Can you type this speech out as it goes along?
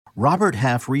Robert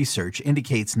Half research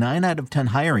indicates 9 out of 10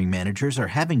 hiring managers are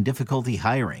having difficulty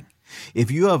hiring.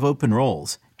 If you have open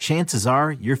roles, chances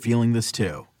are you're feeling this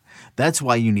too. That's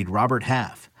why you need Robert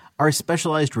Half. Our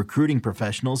specialized recruiting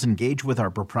professionals engage with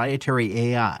our proprietary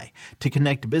AI to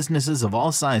connect businesses of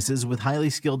all sizes with highly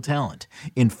skilled talent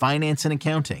in finance and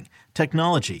accounting,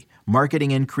 technology,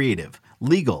 marketing and creative,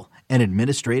 legal, and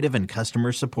administrative and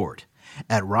customer support.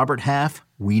 At Robert Half,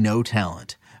 we know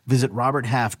talent. Visit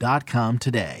roberthalf.com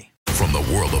today. From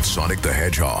the world of Sonic the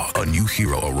Hedgehog, a new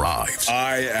hero arrives.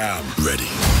 I am ready.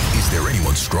 Is there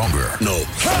anyone stronger? No.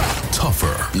 Ha!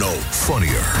 Tougher? No.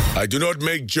 Funnier? I do not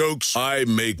make jokes. I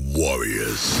make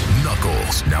warriors.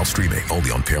 Knuckles, now streaming only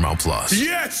on Paramount Plus.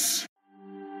 Yes!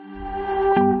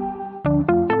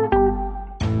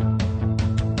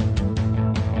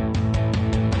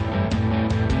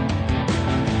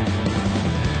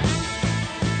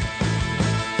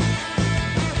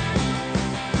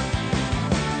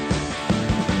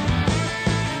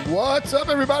 What's up,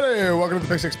 everybody? Welcome to the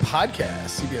Pick Six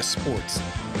Podcast, CBS Sports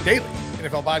Daily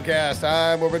NFL Podcast.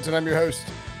 I'm Will Brinson. I'm your host.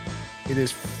 It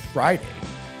is Friday,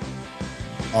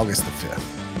 August the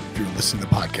 5th. If you're listening to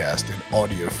the podcast in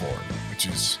audio form, which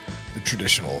is the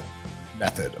traditional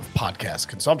method of podcast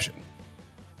consumption.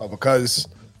 But because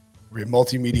we're a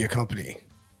multimedia company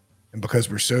and because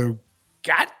we're so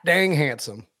god dang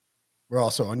handsome, we're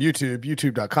also on YouTube,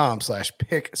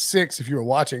 youtube.com/pick6. If you are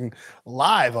watching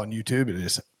live on YouTube, it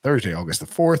is Thursday, August the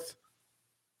 4th.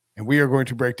 And we are going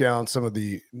to break down some of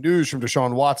the news from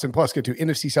Deshaun Watson, plus get to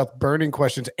NFC South burning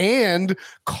questions and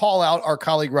call out our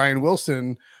colleague Ryan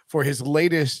Wilson for his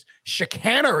latest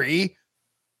chicanery.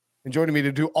 And joining me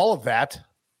to do all of that,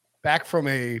 back from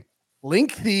a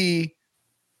lengthy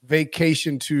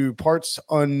vacation to parts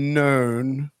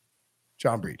unknown,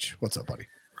 John Breach. What's up, buddy?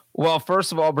 Well,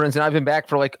 first of all, Brinson, I've been back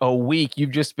for like a week.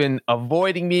 You've just been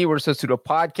avoiding me. We're supposed to do a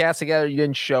podcast together. You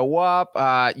didn't show up.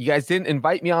 You guys didn't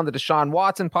invite me on the Deshaun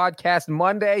Watson podcast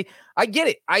Monday. I get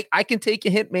it. I can take a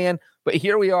hint, man. But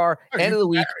here we are, end of the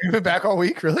week. You've been back all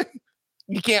week, really?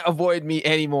 You can't avoid me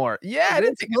anymore. Yeah, I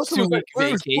didn't take a 2-week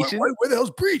vacation. Where the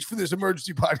hell's Breach for this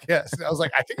emergency podcast? And I was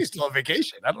like, I think he's still on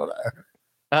vacation. I don't know.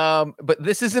 But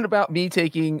this isn't about me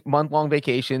taking month-long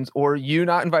vacations or you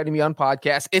not inviting me on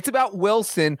podcasts. It's about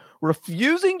Wilson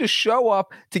refusing to show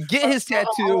up to get his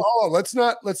tattoo. Let's it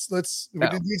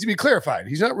needs to be clarified.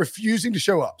 He's not refusing to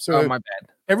show up. So my bad.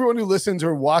 Everyone who listens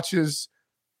or watches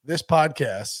this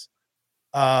podcast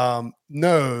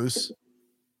knows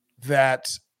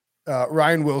that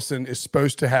Ryan Wilson is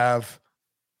supposed to have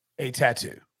a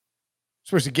tattoo.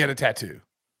 Supposed to get a tattoo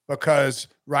because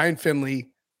Ryan Finley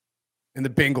and the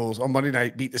Bengals on Monday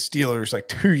night beat the Steelers like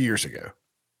 2 years ago.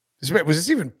 Was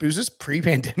this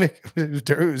pre-pandemic?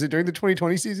 Was it during the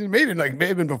 2020 season? May have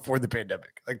been before the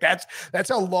pandemic. Like that's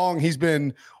how long he's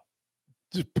been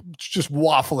just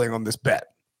waffling on this bet.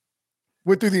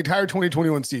 Went through the entire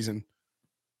 2021 season.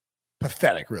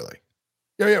 Pathetic, really.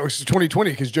 Yeah, it was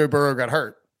 2020 because Joe Burrow got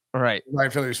hurt. All right.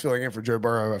 Ryan Finley was filling in for Joe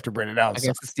Burrow after Brandon Allen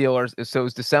against the Steelers. So it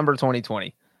was December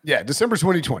 2020. Yeah, December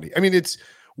 2020.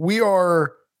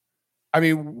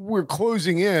 We're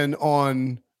closing in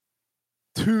on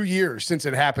 2 years since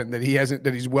it happened that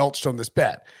he's welched on this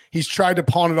bet. He's tried to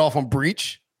pawn it off on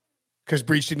Breach because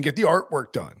Breach didn't get the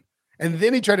artwork done. And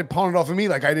then he tried to pawn it off on me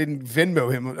like I didn't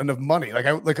Venmo him enough money.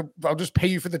 I'll just pay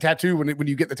you for the tattoo when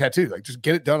you get the tattoo. Like, just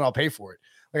get it done, I'll pay for it.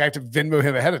 Like, I have to Venmo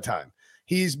him ahead of time.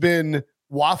 He's been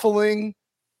waffling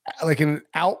like an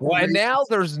outrage. Well, and now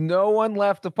there's no one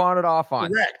left to pawn it off on.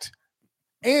 Correct.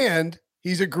 And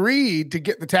he's agreed to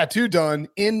get the tattoo done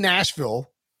in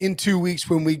Nashville in 2 weeks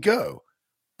when we go.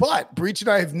 But Breach and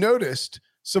I have noticed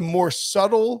some more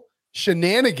subtle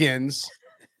shenanigans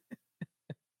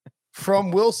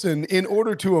from Wilson in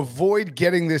order to avoid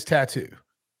getting this tattoo.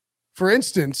 For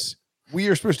instance, we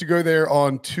are supposed to go there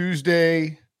on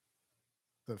Tuesday,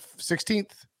 the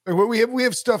 16th. We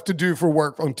have stuff to do for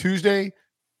work on Tuesday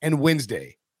and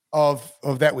Wednesday of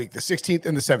that week, the 16th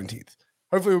and the 17th.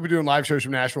 Hopefully we'll be doing live shows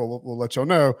from Nashville. We'll let y'all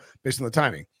know based on the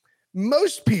timing.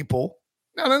 Most people,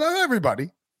 not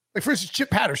everybody, like for instance, Chip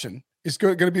Patterson is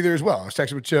going to be there as well. I was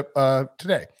texting with Chip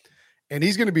today, and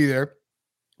he's going to be there.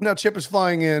 Now, Chip is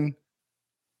flying in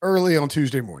early on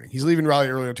Tuesday morning. He's leaving Raleigh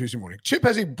early on Tuesday morning. Chip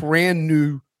has a brand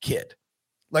new kid.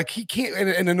 Like, he can't,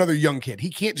 and another young kid. He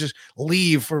can't just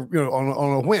leave for,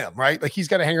 on a whim, right? Like, he's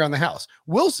got to hang around the house.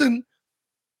 Wilson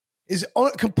is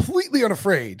completely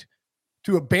unafraid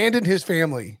to abandon his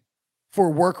family for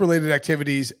work-related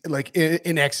activities, like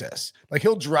in excess. Like,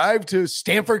 he'll drive to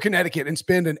Stamford, Connecticut and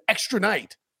spend an extra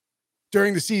night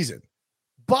during the season.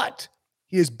 But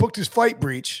he has booked his flight,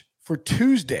 Breach, for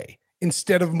Tuesday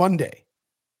instead of Monday.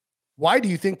 Why do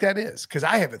you think that is? Because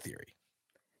I have a theory.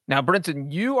 Now,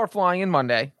 Brinson, you are flying in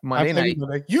Monday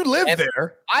night. You live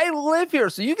there. I live here.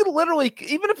 So you could literally,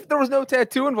 even if there was no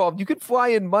tattoo involved, you could fly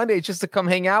in Monday just to come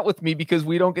hang out with me because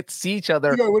we don't get to see each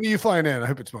other When are you flying in? I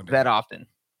hope it's Monday. that often.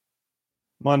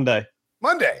 Monday.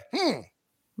 Monday.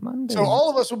 Monday. So all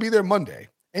of us will be there Monday.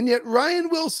 And yet Ryan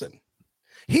Wilson,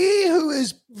 he who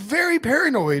is very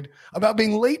paranoid about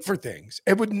being late for things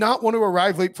and would not want to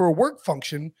arrive late for a work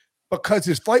function because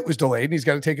his flight was delayed and he's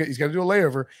got to do a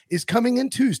layover, is coming in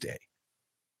Tuesday.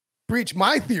 Breach,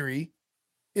 my theory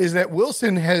is that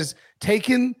Wilson has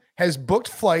booked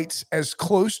flights as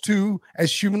close to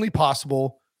as humanly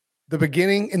possible the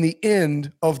beginning and the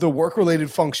end of the work-related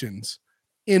functions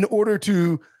in order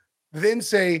to then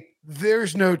say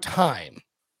there's no time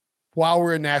while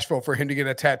we're in Nashville for him to get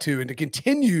a tattoo and to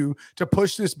continue to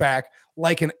push this back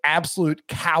like an absolute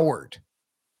coward.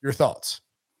 Your thoughts?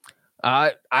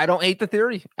 I don't hate the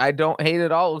theory. I don't hate it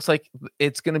at all. It looks like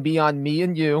it's going to be on me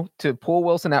and you to pull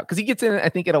Wilson out because he gets in, I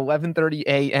think, at 11:30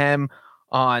 a.m.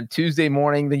 on Tuesday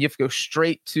morning. Then you have to go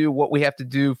straight to what we have to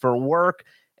do for work.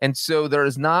 And so there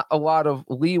is not a lot of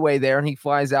leeway there. And he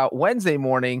flies out Wednesday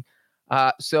morning.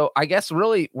 So I guess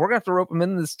really we're going to have to rope him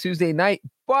in this Tuesday night.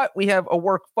 But we have a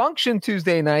work function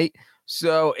Tuesday night.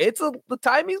 So the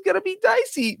timing's going to be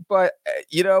dicey. But,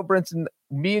 Brinson,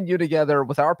 me and you together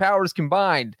with our powers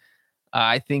combined,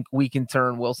 I think we can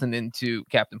turn Wilson into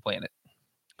Captain Planet,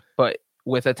 but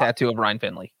with a tattoo of Ryan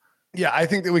Finley. Yeah, I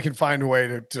think that we can find a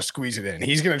way to squeeze it in.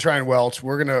 He's going to try and welch.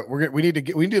 We need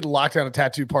to lock down a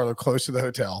tattoo parlor close to the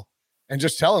hotel and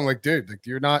just tell him like, dude, like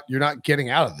you're not getting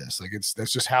out of this. Like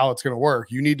that's just how it's going to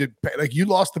work. You need to pay, like you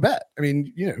lost the bet. I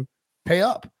mean, pay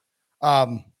up.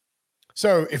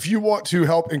 So if you want to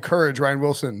help encourage Ryan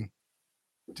Wilson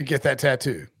to get that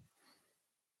tattoo,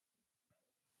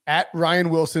 at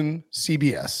Ryan Wilson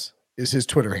CBS is his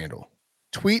Twitter handle.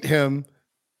 Tweet him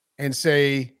and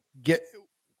say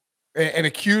and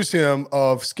accuse him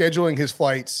of scheduling his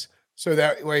flights so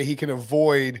that way he can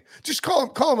avoid. Just call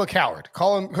him a coward.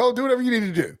 Call him do whatever you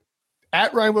need to do.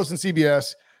 At Ryan Wilson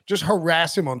CBS, just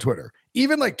harass him on Twitter.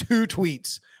 Even like 2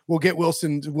 tweets will get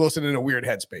Wilson in a weird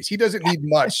headspace. He doesn't need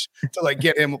much to like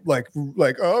get him like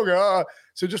oh god.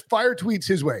 So just fire tweets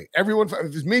his way. Everyone,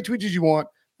 as many tweets as you want.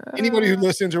 Anybody who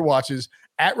listens or watches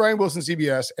at Ryan Wilson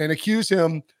CBS and accuse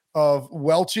him of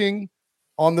welching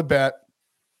on the bet,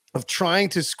 of trying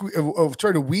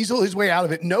to weasel his way out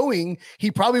of it, knowing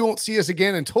he probably won't see us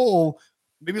again until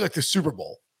maybe like the Super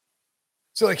Bowl.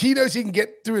 So like he knows he can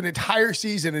get through an entire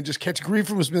season and just catch grief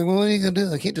from us. Like, well, what are you gonna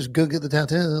do? I can't just go get the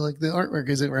tattoo. Like the artwork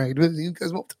isn't right. You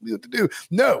guys won't tell me what to do.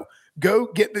 No, go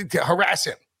to harass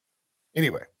him.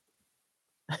 Anyway,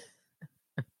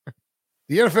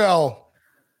 the NFL,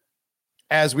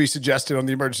 as we suggested on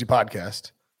the emergency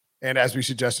podcast, and as we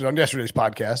suggested on yesterday's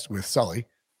podcast with Sully,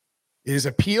 is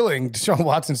appealing Deshaun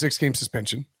Watson's 6-game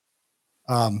suspension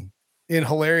in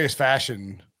hilarious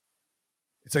fashion.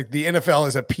 It's like the NFL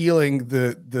is appealing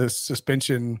the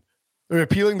suspension, or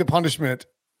appealing the punishment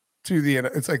to the.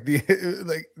 It's like the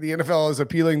NFL is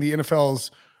appealing the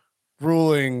NFL's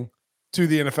ruling to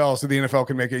the NFL, so the NFL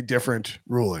can make a different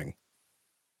ruling.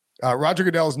 Roger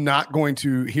Goodell is not going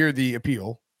to hear the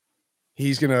appeal.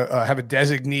 He's going to have a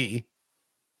designee,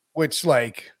 which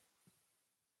like,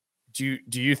 do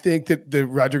you think that the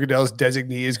Roger Goodell's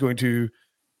designee is going to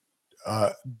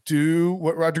do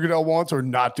what Roger Goodell wants or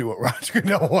not do what Roger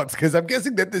Goodell wants? Because I'm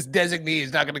guessing that this designee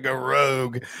is not going to go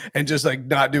rogue and just like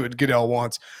not do what Goodell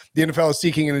wants. The NFL is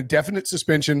seeking an indefinite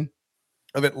suspension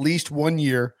of at least 1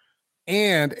 year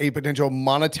and a potential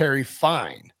monetary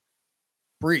fine.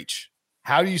 Breach.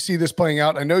 How do you see this playing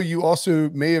out? I know you also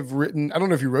may have written, I don't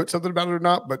know if you wrote something about it or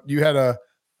not, but you had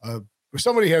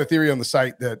somebody had a theory on the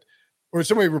site that, or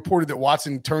somebody reported that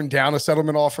Watson turned down a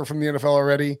settlement offer from the NFL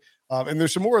already. And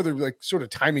there's some more other like sort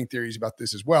of timing theories about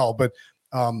this as well. But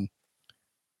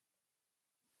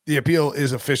the appeal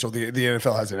is official. The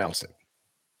NFL has announced it.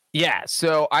 Yeah.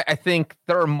 So I think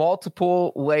there are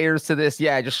multiple layers to this.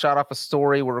 Yeah. I just shot off a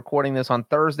story. We're recording this on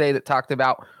Thursday that talked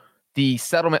about the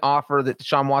settlement offer that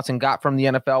Deshaun Watson got from the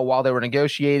NFL while they were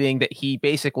negotiating that he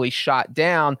basically shot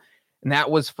down. And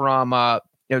that was from, I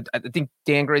think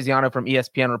Dan Graziano from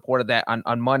ESPN reported that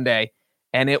on Monday.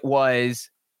 And it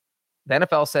was, the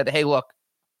NFL said, hey, look,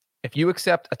 if you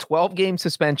accept a 12-game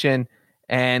suspension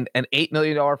and an $8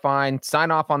 million fine, sign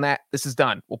off on that. This is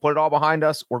done. We'll put it all behind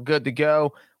us. We're good to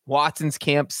go. Watson's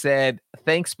camp said,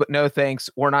 thanks, but no thanks.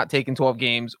 We're not taking 12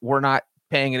 games. We're not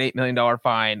paying an $8 million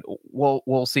fine.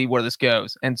 We'll see where this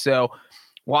goes. And so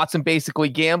Watson basically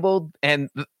gambled and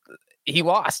he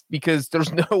lost because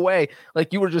there's no way,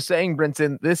 like you were just saying,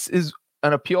 Brinson, this is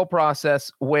an appeal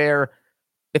process where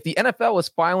if the NFL is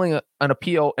filing an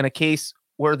appeal in a case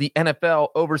where the NFL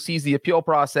oversees the appeal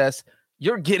process,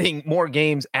 you're getting more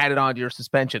games added onto your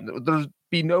suspension. There's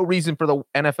be no reason for the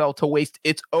NFL to waste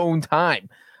its own time.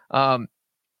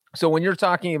 So when you're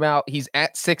talking about he's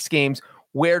at 6 games,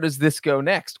 where does this go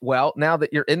next? Well, now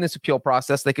that you're in this appeal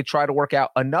process, they could try to work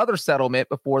out another settlement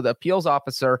before the appeals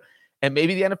officer. And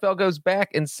maybe the NFL goes back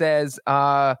and says,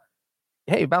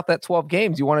 hey, about that 12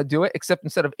 games, you want to do it? Except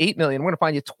instead of 8 million, we're going to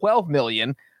find you 12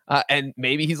 million. And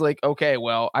maybe he's like, okay,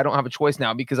 well, I don't have a choice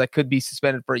now because I could be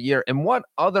suspended for a year. And one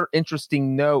other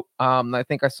interesting note I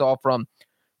think I saw from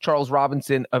Charles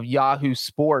Robinson of Yahoo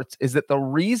Sports is that the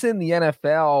reason the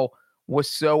NFL was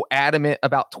so adamant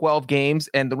about 12 games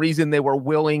and the reason they were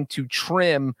willing to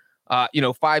trim,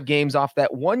 5 games off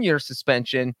that 1-year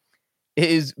suspension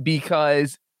is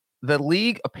because the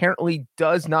league apparently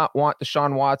does not want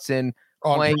Deshaun Watson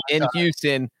playing in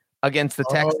Houston against the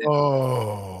Texans.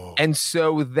 Oh. And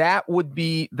so that would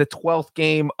be the 12th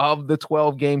game of the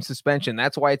 12-game suspension.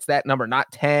 That's why it's that number,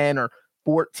 not 10 or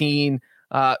 14.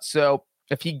 So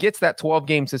if he gets that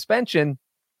 12-game suspension,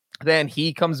 then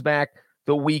he comes back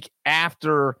the week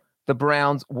after the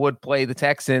Browns would play the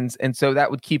Texans. And so that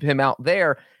would keep him out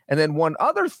there. And then one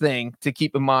other thing to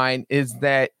keep in mind is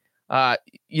that,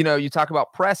 you talk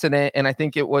about precedent, and I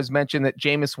think it was mentioned that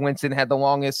Jameis Winston had the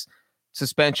longest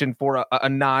suspension for a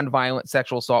non-violent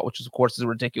sexual assault, which is, of course, is a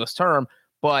ridiculous term,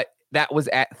 but that was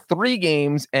at 3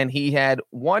 games and he had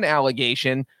 1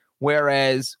 allegation,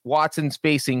 whereas Watson's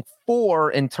facing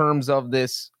 4 in terms of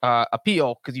this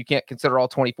appeal, because you can't consider all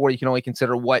 24. You can only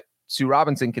consider what Sue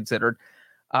Robinson considered.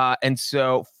 And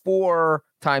so 4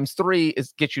 times 3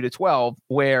 gets you to 12,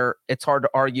 where it's hard to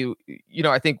argue.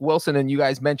 I think Wilson and you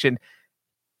guys mentioned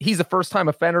he's a first-time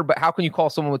offender, but how can you call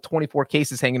someone with 24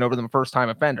 cases hanging over them a first-time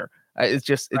offender? It's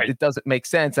just, right. It doesn't make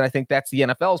sense. And I think that's the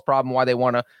NFL's problem, why they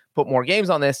want to put more games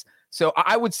on this. So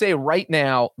I would say right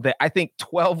now that I think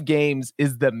 12 games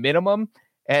is the minimum,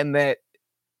 and that,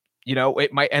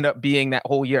 it might end up being that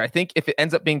whole year. I think if it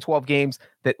ends up being 12 games,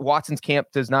 that Watson's camp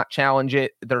does not challenge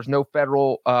it. There's no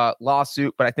federal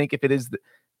lawsuit, but I think if it is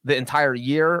the entire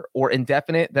year or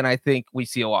indefinite, then I think we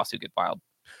see a lawsuit get filed.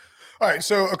 All right,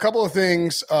 so a couple of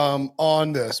things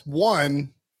on this.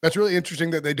 One, that's really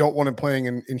interesting that they don't want him playing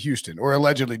in Houston, or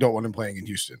allegedly don't want him playing in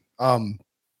Houston.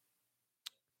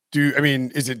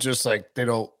 Is it just like they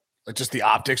don't, like just the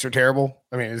optics are terrible?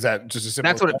 I mean, is that just a simple?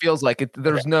 That's what it feels like.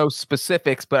 There's no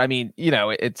specifics, but I mean,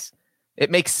 it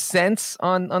makes sense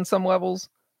on some levels.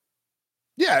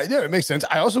 Yeah, it makes sense.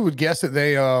 I also would guess that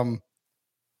they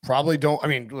probably don't. I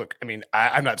mean, look,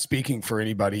 I'm not speaking for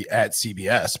anybody at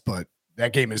CBS, but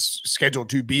that game is scheduled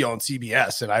to be on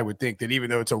CBS, and I would think that even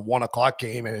though it's a 1:00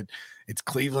 game and it's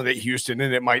Cleveland at Houston,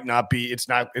 and it might not be, it's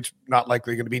not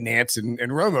likely going to be Nance and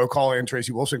Romo calling and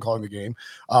Tracy Wilson calling the game.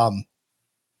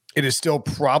 It is still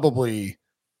probably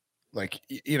like,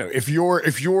 if you're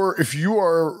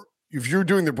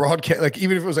doing the broadcast, like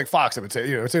even if it was like Fox, I would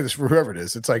say this for whoever it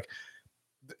is. It's like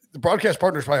the broadcast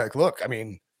partner is probably like, look, I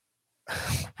mean,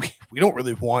 we don't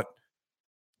really want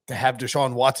to have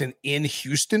Deshaun Watson in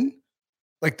Houston.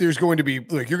 Like there's going to be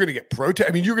like, you're going to get protest.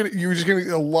 I mean, you're just going to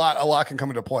get a lot can come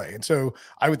into play. And so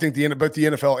I would think both the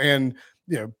NFL and,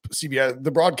 CBS,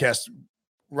 the broadcast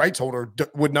rights holder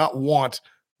would not want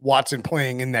Watson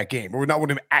playing in that game, or would not want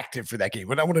him active for that game,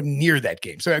 would not want him near that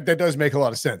game. So that does make a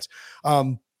lot of sense.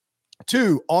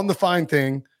 2, on the fine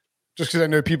thing, just because I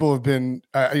know people have been,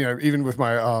 even with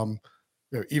my,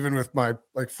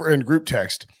 like friend group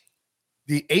text,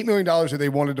 the $8 million that they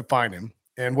wanted to fine him,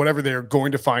 and whatever they're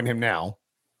going to fine him now,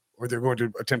 or they're going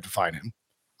to attempt to fine him,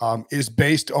 is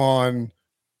based on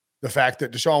the fact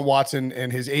that Deshaun Watson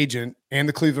and his agent and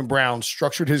the Cleveland Browns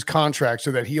structured his contract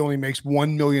so that he only makes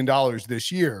 $1 million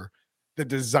this year. The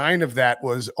design of that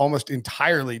was almost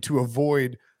entirely to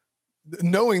avoid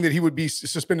knowing that he would be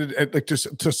suspended at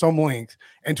to some length,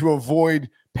 and to avoid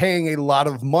paying a lot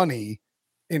of money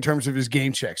in terms of his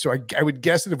game check. So I would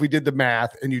guess that if we did the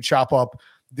math and you chop up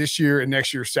this year and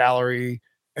next year's salary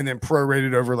and then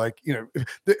prorated over,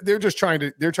 they're trying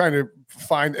to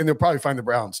find, and they'll probably find the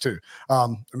Browns too. They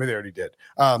already did.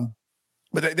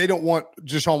 But they don't want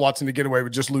Deshaun Watson to get away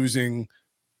with just losing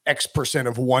X percent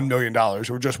of $1 million, or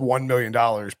just $1 million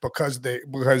because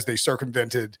they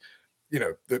circumvented,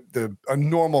 a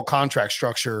normal contract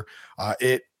structure.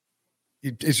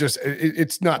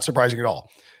 It's not surprising at all.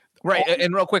 Right.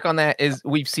 And real quick on that is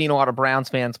we've seen a lot of Browns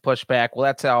fans push back. Well,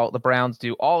 that's how the Browns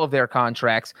do all of their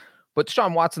contracts. But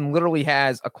Deshaun Watson literally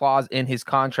has a clause in his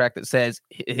contract that says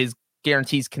his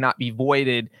guarantees cannot be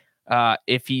voided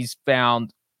if he's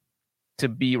found to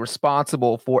be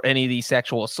responsible for any of these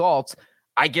sexual assaults.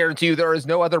 I guarantee you there is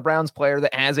no other Browns player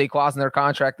that has a clause in their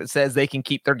contract that says they can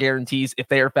keep their guarantees if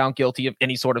they are found guilty of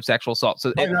any sort of sexual assault.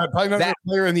 So probably not a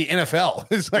player in the NFL.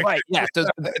 It's like, right, yeah. So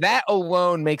that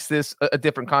alone makes this a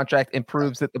different contract and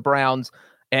proves that the Browns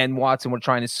and Watson were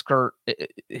trying to skirt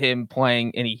him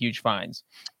playing any huge fines.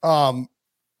 On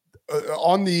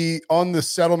the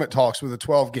settlement talks with the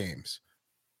 12 games,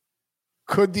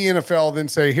 could the NFL then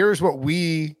say, here's what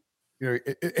we,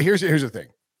 here's the thing.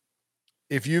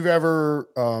 If you've ever,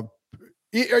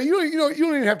 you don't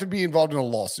even have to be involved in a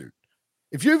lawsuit.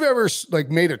 If you've ever like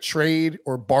made a trade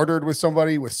or bartered with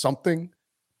somebody with something,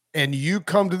 and you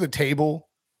come to the table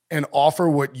and offer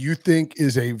what you think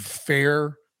is a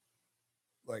fair,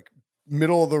 like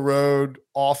middle of the road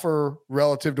offer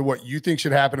relative to what you think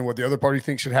should happen and what the other party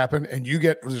thinks should happen, and you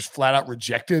get just flat out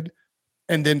rejected,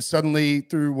 and then suddenly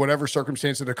through whatever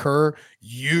circumstance that occur,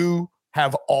 you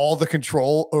have all the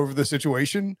control over the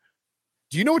situation.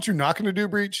 Do you know what you're not going to do,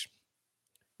 Breach?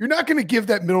 You're not going to give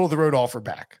that middle of the road offer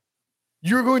back.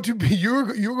 You're going to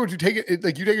take it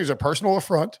like you take it as a personal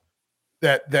affront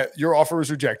that your offer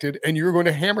is rejected, and you're going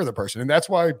to hammer the person. And that's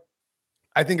why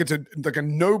I think it's a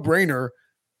no-brainer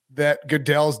that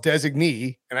Goodell's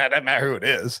designee, and that doesn't matter who it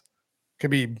is,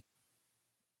 could be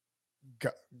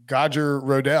Roger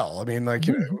Rodell. I mean, like,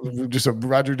 just a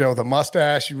Roger Rodell with a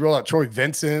mustache. You roll out Troy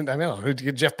Vincent. I mean, I don't know,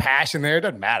 get Jeff Pash in there. It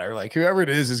doesn't matter. Like, whoever it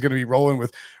is going to be rolling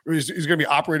with, is going to be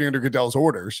operating under Goodell's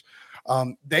orders.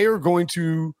 They are going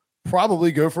to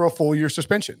probably go for a full year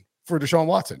suspension for Deshaun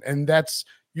Watson. And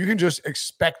you can just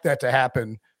expect that to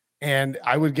happen. And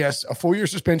I would guess a full year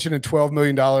suspension and $12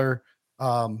 million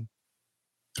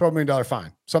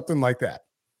fine, something like that.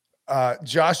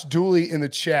 Josh Dooley in the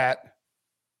chat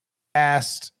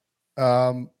asked,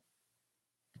 the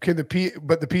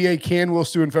PA will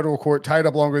sue in federal court, tied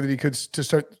up longer than he could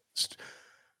start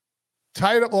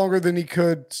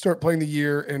playing the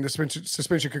year, and the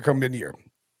suspension could come mid-year.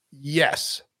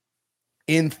 Yes,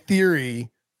 in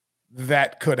theory,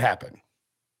 that could happen.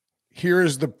 Here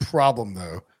is the problem,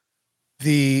 though.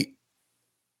 The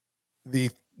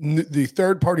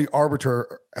third-party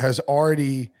arbiter has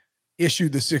already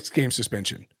issued the 6-game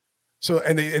suspension. So,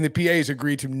 and the PAs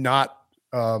agreed to not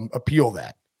appeal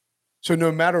that. So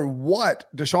no matter what,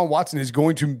 Deshaun Watson is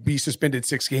going to be suspended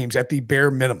 6 games at the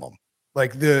bare minimum.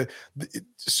 Like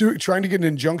trying to get an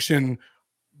injunction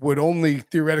would only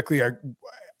theoretically,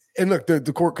 and look,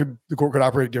 the court could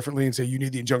operate differently and say you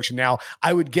need the injunction now.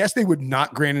 I would guess they would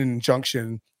not grant an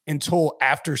injunction until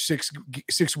after 6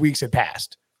 weeks had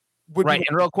passed. Right.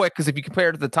 And real quick, because if you compare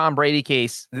it to the Tom Brady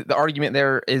case, the argument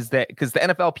there is that because the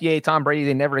NFLPA, Tom Brady,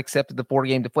 they never accepted the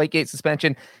 4-game Deflategate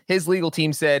suspension. His legal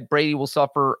team said Brady will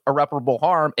suffer irreparable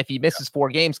harm if he misses 4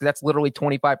 games, because that's literally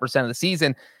 25% of the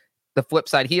season. The flip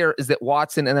side here is that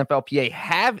Watson and NFLPA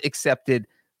have accepted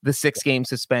the 6-game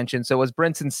suspension. So as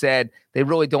Brinson said, they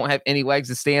really don't have any legs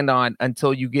to stand on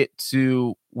until you get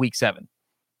to week 7.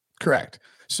 Correct.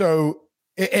 So,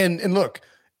 and look,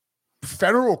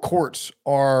 federal courts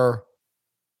are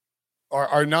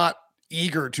not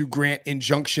eager to grant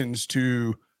injunctions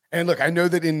to, and look, I know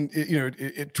that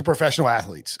to professional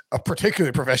athletes, a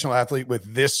particularly professional athlete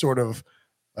with this sort of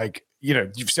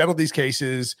you've settled these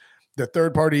cases. The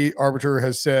third party arbiter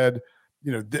has said,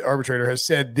 the arbitrator has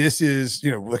said, this is,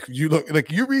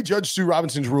 you read Judge Sue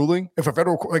Robinson's ruling. If a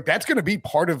federal court, that's going to be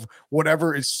part of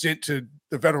whatever is sent to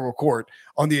the federal court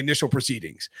on the initial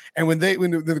proceedings. And when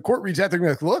the court reads that, they're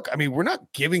going to be like, look, I mean, we're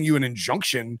not giving you an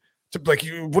injunction to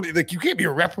you can't be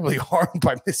irreparably harmed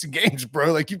by missing games,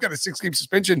 bro. Like, you've got a 6-game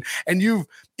suspension, and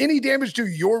any damage to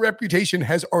your reputation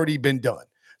has already been done.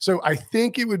 So I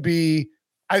think it would be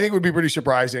pretty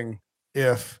surprising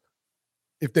if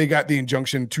they got the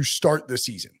injunction to start the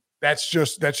season. That's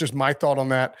just my thought on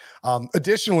that.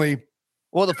 Additionally,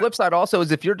 well, the flip side also is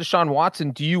if you're Deshaun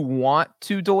Watson, do you want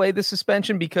to delay the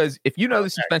suspension? Because if you know the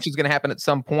suspension is going to happen at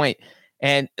some point,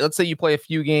 and let's say you play a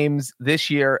few games this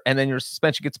year and then your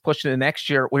suspension gets pushed into next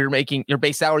year where your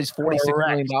base salary is $46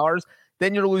 million,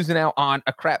 then you're losing out on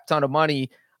a crap ton of money.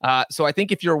 So I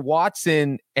think if you're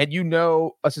Watson and you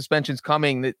know a suspension's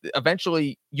coming, that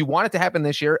eventually you want it to happen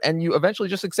this year, and you eventually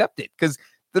just accept it because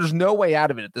there's no way out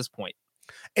of it at this point.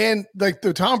 And like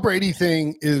the Tom Brady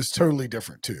thing is totally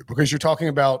different too, because you're talking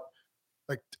about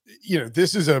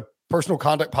this is a personal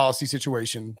conduct policy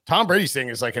situation. Tom Brady's thing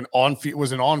is like an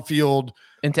on-field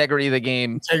integrity of the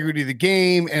game.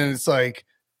 And it's like,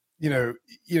 there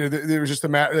was just a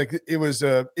matter, like it was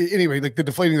anyway, like the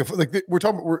deflating,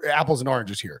 we're apples and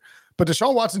oranges here, but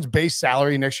Deshaun Watson's base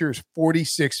salary next year is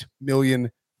 $46 million.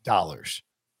 He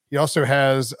also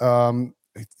has, he already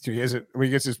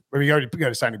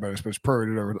got a signing bonus, but it's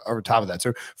prorated over top of that.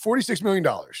 So $46 million.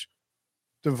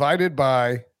 divided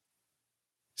by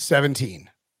 17.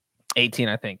 18,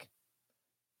 I think.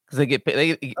 Because they get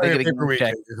they get a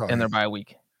check and they're by a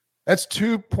week. That's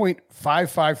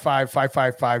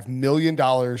 $2.555555 million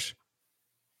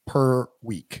per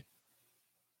week.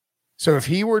 So if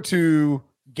he were to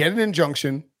get an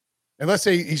injunction, and let's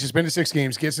say he suspended 6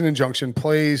 games, gets an injunction,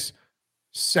 plays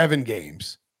 7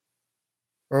 games,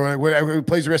 or whatever,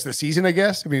 plays the rest of the season, I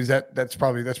guess. I mean, that's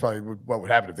probably what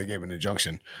would happen if they gave him an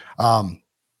injunction.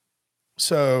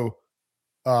 So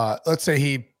let's say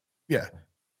he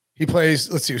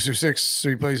plays. Let's see, so 6. So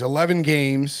he plays 11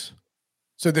 games.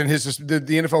 So then the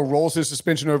NFL rolls his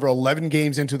suspension over 11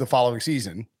 games into the following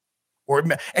season,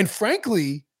 and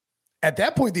frankly, at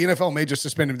that point, the NFL may just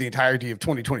suspend him the entirety of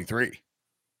 2023,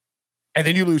 and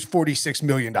then you lose $46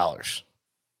 million.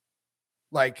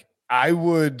 Like I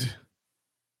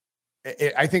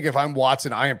think if I'm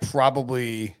Watson, I am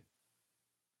probably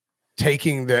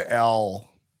taking the L.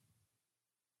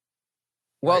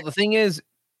 Well, the thing is,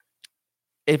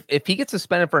 if he gets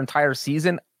suspended for an entire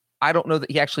season, I don't know that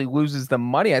he actually loses the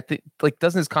money. I think,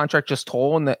 doesn't his contract just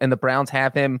toll and the Browns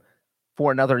have him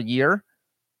for another year?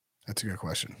 That's a good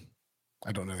question.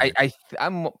 I don't know.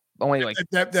 I'm only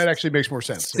that actually makes more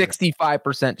sense.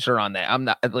 65% sure on that. I'm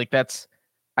not that's.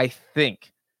 I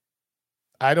think.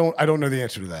 I don't know the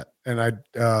answer to that, and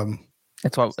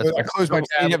that's why I close my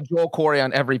tab. You have Joel Corey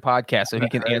on every podcast, so he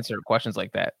can answer questions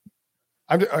like that.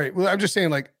 All right. Well, I'm just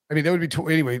saying, that would be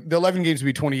anyway. The 11 games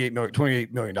would be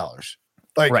 $28 million.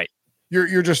 Right.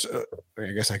 You're just.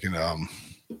 I guess I can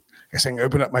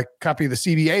open up my copy of the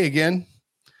CBA again.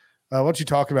 Why don't you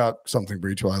talk about something,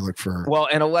 Breach, while I look for? Well,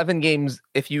 and 11 games,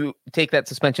 if you take that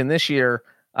suspension this year,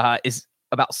 is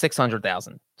about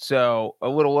 600,000. So a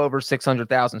little over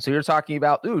 600,000. So you're talking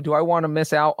about, do I want to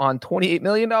miss out on $28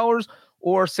 million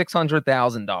or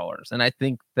 $600,000? And I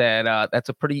think that that's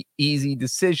a pretty easy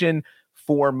decision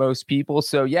for most people.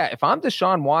 So yeah, if I'm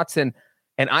Deshaun Watson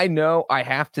and I know I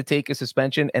have to take a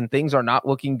suspension and things are not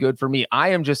looking good for me, I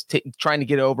am just trying to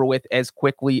get over with as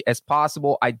quickly as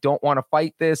possible. I don't want to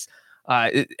fight this.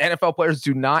 NFL players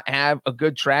do not have a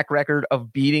good track record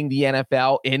of beating the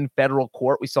NFL in federal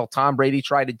court. We saw Tom Brady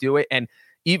try to do it. And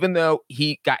even though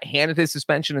he got handed his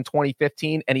suspension in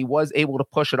 2015 and he was able to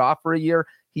push it off for a year,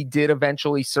 he did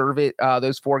eventually serve it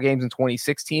those 4 games in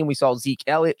 2016. We saw Zeke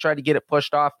Elliott try to get it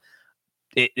pushed off.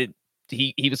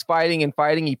 He was fighting and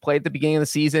fighting. He played at the beginning of the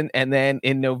season. And then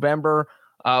in November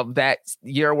of that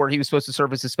year where he was supposed to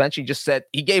serve his suspension, he just said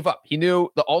he gave up. He knew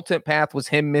the ultimate path was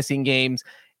him missing games.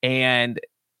 And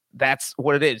that's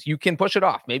what it is. You can push it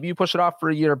off. Maybe you push it off for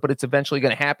a year, but it's eventually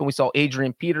going to happen. We saw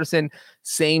Adrian Peterson,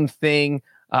 same thing.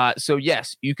 So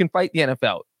yes, you can fight the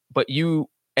NFL, but you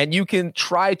can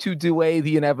try to delay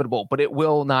the inevitable, but it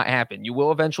will not happen. You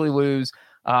will eventually lose.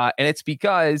 And it's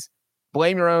because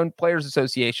blame your own players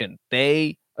association.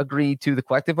 They agreed to the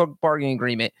collective bargaining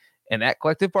agreement. And that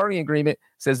collective bargaining agreement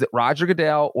says that Roger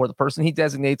Goodell or the person he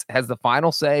designates has the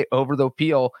final say over the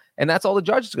appeal. And that's all the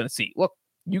judge is going to see. Look,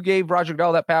 you gave Roger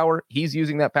Goodell that power. He's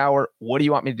using that power. What do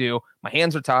you want me to do? My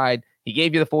hands are tied. He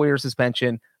gave you the full year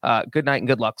suspension. Good night and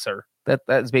good luck, sir.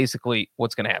 That's basically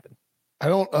what's going to happen. I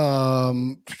don't.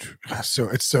 So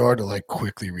it's so hard to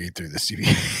quickly read through the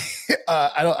CBA.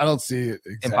 I don't see it.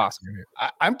 Exactly. Impossible.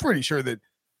 I'm pretty sure that.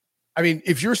 I mean,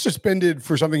 if you're suspended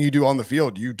for something you do on the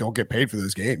field, you don't get paid for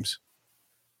those games.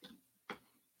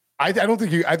 I don't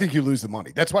think you. I think you lose the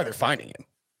money. That's why they're fining him.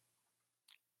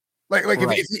 Right.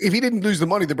 If he didn't lose the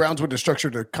money, the Browns wouldn't have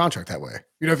structured a contract that way.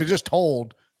 If it just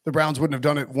told, the Browns wouldn't have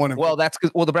done it. That's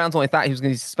because the Browns only thought he was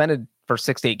going to be suspended for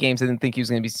 6 to 8 games. They didn't think he was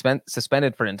going to be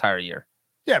suspended for an entire year.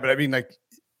 Yeah, but I mean, a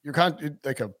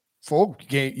full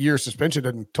year suspension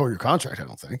doesn't toll your contract. I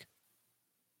don't think.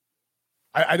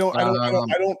 I don't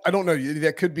know.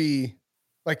 That could be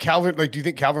Calvin. Do you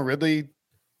think Calvin Ridley?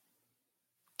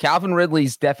 Calvin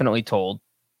Ridley's definitely told.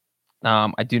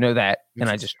 I do know that, and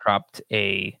I just dropped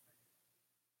a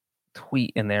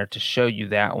tweet in there to show you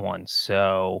that one.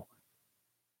 So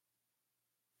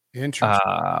interesting.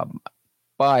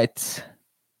 But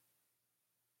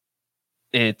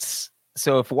it's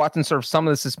so if Watson serves some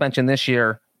of the suspension this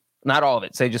year, not all of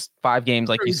it, say just 5 games,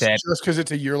 like you said, just because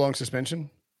it's a year-long suspension,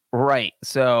 right?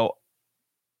 So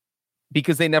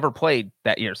because they never played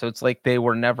that year, so it's like they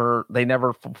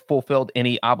never fulfilled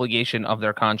any obligation of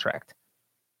their contract.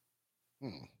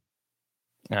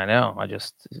 I know.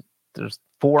 There's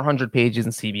 400 pages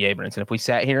in CBA, Brinson. If we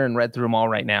sat here and read through them all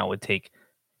right now, it would take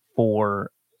 4.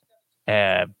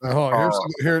 Let's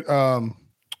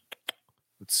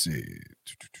see.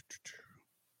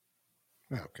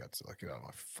 Oh, God, so I get out of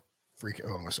my freak. Oh,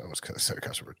 I almost said a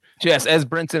cuss word. Yes, as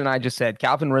Brinson and I just said,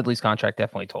 Calvin Ridley's contract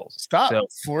definitely tolls. Stop. So,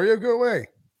 Florio, go away.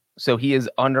 so he is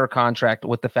under contract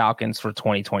with the Falcons for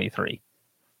 2023.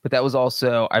 But that was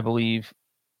also, I believe,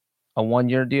 a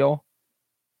 1-year deal.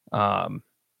 Yeah,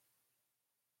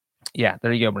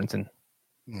 there you go, Brinson.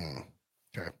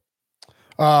 Okay.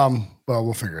 Well,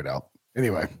 we'll figure it out.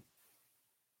 Anyway.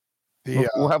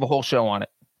 We'll have a whole show on it.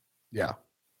 Yeah.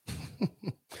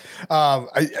 I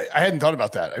hadn't thought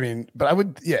about that. I mean, but I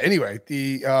would, yeah. Anyway,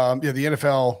 the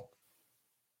NFL.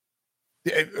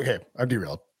 Okay, I've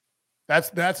derailed. That's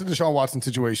the Deshaun Watson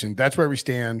situation. That's where we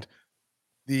stand.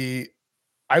 I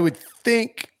would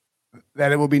think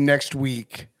that it will be next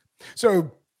week.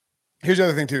 So here's the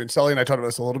other thing too. And Sully and I talked about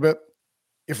this a little bit.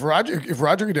 If Roger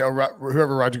Goodell,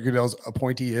 whoever Roger Goodell's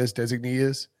appointee is,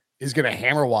 designee is going to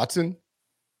hammer Watson,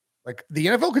 like the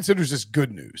NFL considers this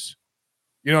good news.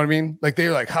 You know what I mean? Like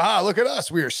they're like, look at us.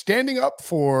 We are standing up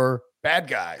for bad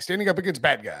guy, standing up against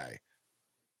bad guy.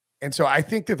 And so I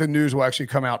think that the news will actually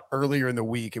come out earlier in the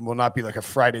week and will not be like a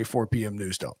Friday 4 p.m.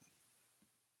 news dump.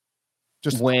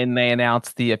 Just when they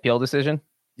announce the appeal decision?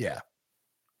 Yeah.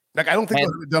 Like I don't think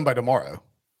it'll be done by tomorrow.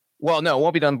 Well, no, it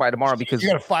won't be done by tomorrow because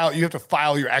you have to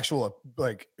file your actual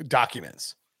like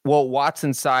documents. Well,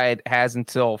 Watson's side has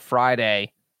until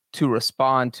Friday to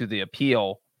respond to the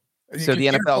appeal. So the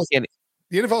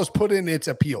NFL has put in its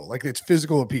appeal, like its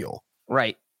physical appeal.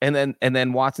 Right. And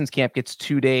then Watson's camp gets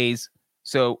 2 days.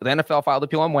 So the NFL filed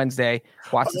appeal on Wednesday.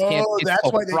 Watson's camp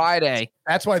gets Friday.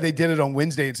 That's why they did it on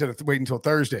Wednesday instead of waiting until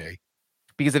Thursday.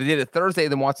 Because if they did it Thursday,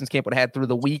 then Watson's camp would have had through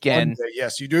the weekend. Wednesday,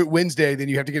 yes, you do it Wednesday, then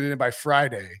you have to get it in by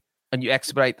Friday. And you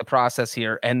expedite the process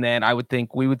here. And then I would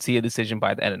think we would see a decision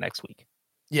by the end of next week.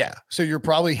 Yeah. So you're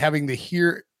probably having to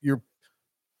hear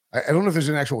I don't know if there's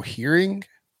an actual hearing.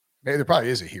 Maybe there probably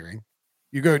is a hearing.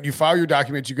 You file your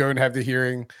documents, you go and have the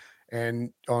hearing,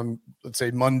 and on, let's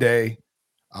say, Monday,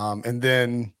 and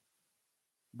then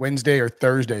Wednesday or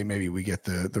Thursday, maybe we get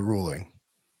the ruling.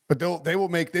 But they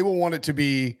will want it to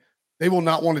be, they will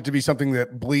not want it to be something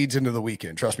that bleeds into the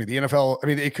weekend. Trust me, the NFL, I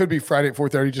mean, it could be Friday at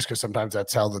 4:30 just because sometimes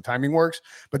that's how the timing works.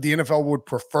 But the NFL would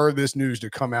prefer this news to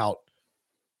come out.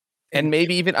 And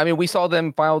maybe even, I mean, we saw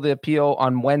them file the appeal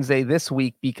on Wednesday this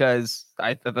week because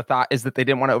the thought is that they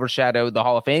didn't want to overshadow the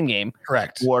Hall of Fame game.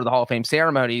 Correct. Or the Hall of Fame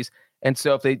ceremonies. And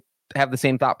so if they have the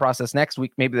same thought process next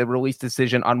week, maybe they release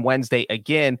decision on Wednesday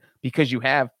again because you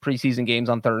have preseason games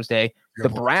on Thursday. The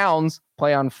Browns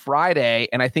play on Friday,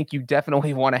 and I think you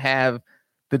definitely want to have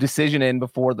the decision in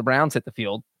before the Browns hit the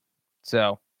field.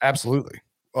 So absolutely.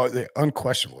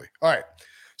 Unquestionably. All right.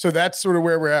 So that's sort of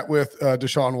where we're at with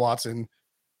Deshaun Watson.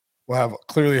 We'll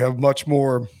clearly have much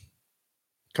more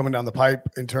coming down the pipe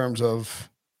in terms of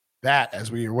that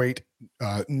as we await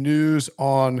news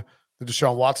on the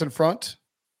Deshaun Watson front.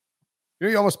 You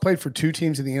know, he almost played for 2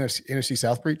 teams in the NFC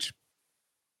South breach.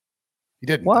 He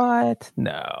didn't. What?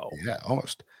 No. Yeah,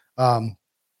 almost.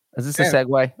 Is this a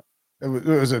segue? It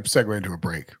was a segue into a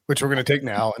break, which we're going to take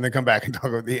now and then come back and talk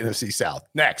about the NFC South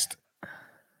next.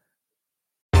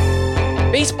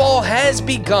 Baseball has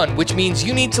begun, which means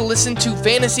you need to listen to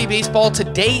Fantasy Baseball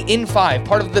Today in 5,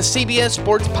 part of the CBS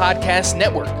Sports Podcast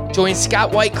Network. Join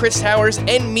Scott White, Chris Towers,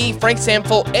 and me, Frank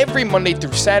Samfel, every Monday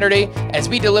through Saturday as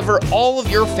we deliver all of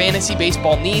your fantasy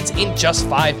baseball needs in just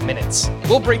 5 minutes.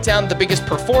 We'll break down the biggest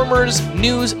performers,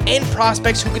 news, and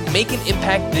prospects who could make an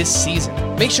impact this season.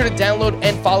 Make sure to download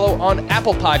and follow on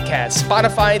Apple Podcasts,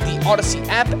 Spotify, the Odyssey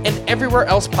app, and everywhere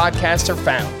else podcasts are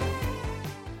found.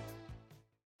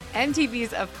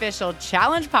 MTV's official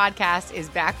Challenge podcast is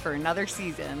back for another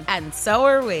season. And so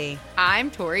are we.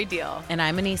 I'm Tori Deal. And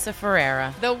I'm Anissa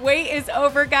Ferreira. The wait is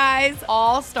over, guys.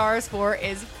 All Stars 4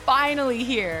 is finally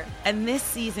here. And this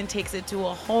season takes it to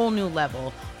a whole new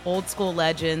level. Old school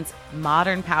legends,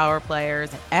 modern power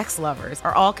players, and ex-lovers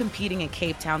are all competing in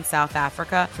Cape Town, South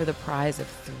Africa for the prize of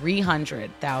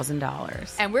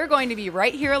 $300,000. And we're going to be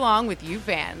right here along with you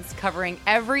fans, covering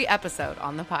every episode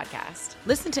on the podcast.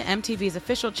 Listen to MTV's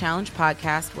official Challenge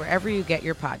podcast wherever you get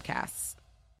your podcasts.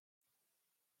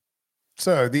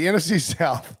 So the NFC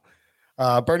South,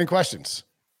 burning questions.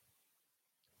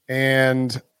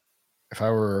 And if I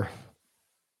were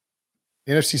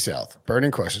NFC South,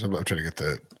 burning questions. I'm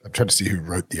trying to see who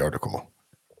wrote the article.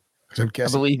 I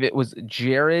believe it was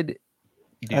Jared.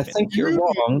 I think you're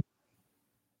wrong.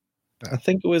 I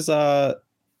think it was our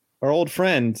old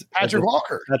friend Patrick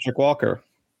Walker. Patrick Walker.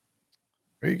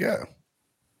 There you go.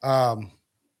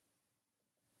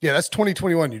 Yeah, that's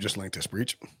 2021. You just linked us,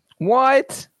 Breach.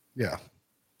 What? Yeah,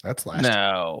 that's last.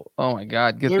 No. Oh my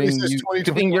God. Good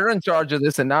thing you're in charge of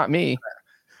this and not me.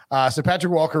 So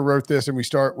Patrick Walker wrote this, and we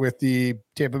start with the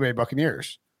Tampa Bay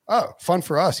Buccaneers. Oh, fun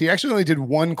for us. He actually only did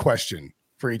one question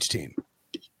for each team.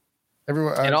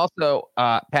 Everyone, and also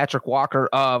Patrick Walker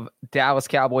of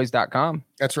DallasCowboys.com.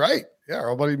 That's right. Yeah,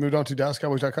 our buddy moved on to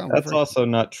DallasCowboys.com. That's also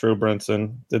not true,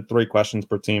 Brinson. Did 3 questions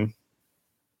per team.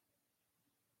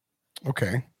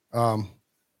 Okay.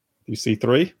 You see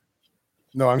 3?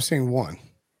 No, I'm seeing 1.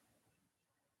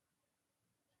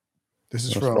 This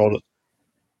is from.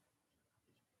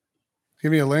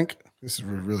 Give me a link. This is,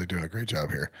 we're really doing a great job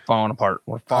here. Falling apart.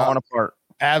 We're falling apart.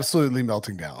 Absolutely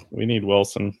melting down. We need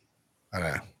Wilson. I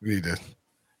know. We need to.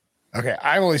 Okay,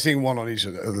 I'm only seeing 1 on each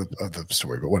of the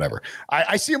story, but whatever.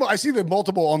 I see them. I see the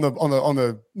multiple on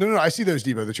the. No. I see those,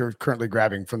 Debo, that you're currently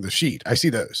grabbing from the sheet. I see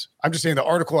those. I'm just saying the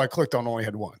article I clicked on only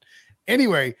had 1.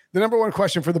 Anyway, the number 1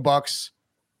 question for the Bucs: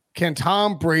 can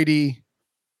Tom Brady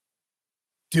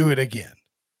do it again?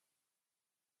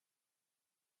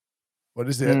 What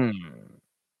is it?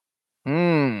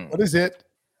 What is it?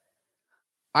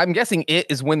 I'm guessing it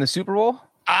is win the Super Bowl.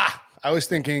 I was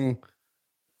thinking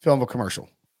film a commercial.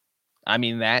 I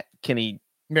mean, that can he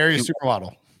marry a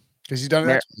supermodel? Because he's done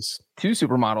that. 2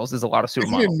 supermodels is a lot of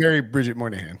supermodels. He didn't marry Bridget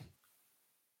Moynihan.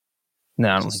 No,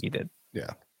 I don't think he did. Yeah.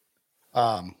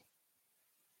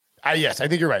 Yes, I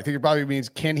think you're right. I think it probably means,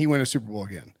 can he win a Super Bowl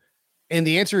again? And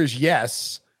the answer is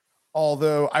yes.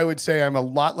 Although I would say I'm a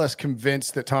lot less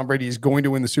convinced that Tom Brady is going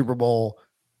to win the Super Bowl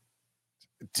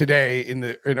today in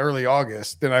early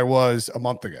August than I was a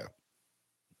month ago.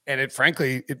 And it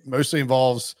mostly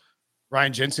involves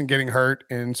Ryan Jensen getting hurt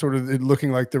and sort of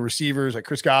looking like the receivers, like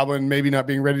Chris Godwin, maybe not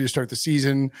being ready to start the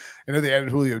season. I know they added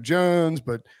Julio Jones,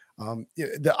 but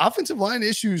the offensive line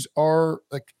issues are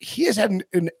like, he has had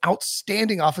an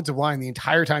outstanding offensive line the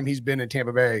entire time he's been in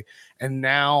Tampa Bay. And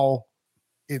now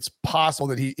it's possible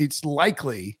that it's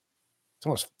likely, it's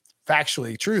almost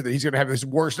factually true that he's going to have this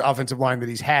worst offensive line that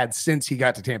he's had since he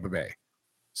got to Tampa Bay.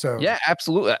 So yeah,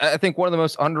 absolutely. I think one of the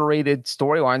most underrated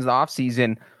storylines of the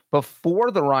offseason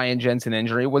before the Ryan Jensen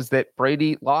injury was that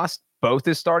Brady lost both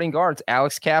his starting guards.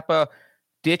 Alex Kappa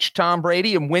ditched Tom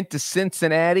Brady and went to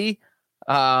Cincinnati.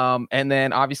 And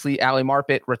then obviously Ali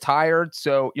Marpet retired.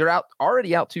 So you're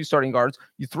already out 2 starting guards.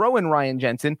 You throw in Ryan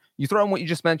Jensen, you throw in what you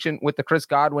just mentioned with the Chris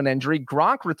Godwin injury.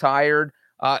 Gronk retired.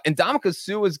 And Ndamukong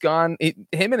Suh is gone.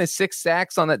 Him and his 6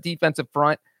 sacks on that defensive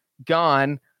front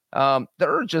gone.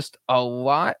 There are just a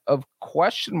lot of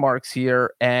question marks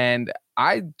here. And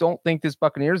I don't think this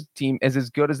Buccaneers team is as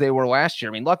good as they were last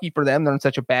year. I mean, lucky for them, they're in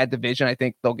such a bad division. I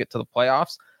think they'll get to the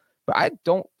playoffs. But I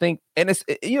don't think, and it's,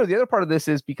 the other part of this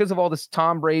is because of all this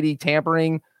Tom Brady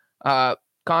tampering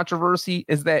controversy,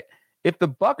 is that if the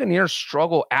Buccaneers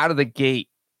struggle out of the gate,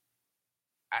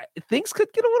 things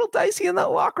could get a little dicey in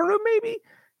that locker room, maybe.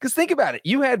 Because think about it.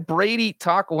 You had Brady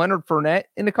talk Leonard Fournette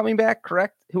into coming back,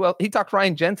 correct? Who else? He talked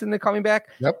Ryan Jensen into coming back.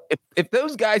 Yep. If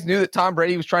those guys knew that Tom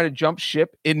Brady was trying to jump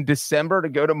ship in December to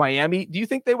go to Miami, do you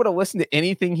think they would have listened to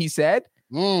anything he said?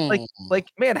 Like,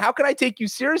 man, how can I take you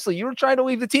seriously? You were trying to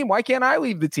leave the team. Why can't I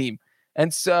leave the team?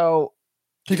 And so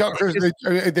he got Chris.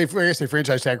 They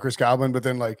franchise tag Chris Godwin, but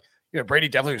then Brady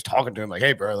definitely was talking to him like,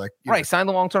 "Hey, bro, sign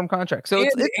the long-term contract." So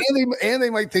and they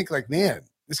might think like, "Man,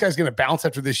 this guy's going to bounce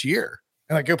after this year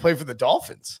and go play for the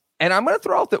Dolphins." And I'm going to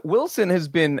throw out that Wilson has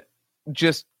been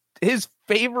just his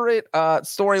favorite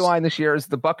storyline this year is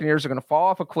the Buccaneers are going to fall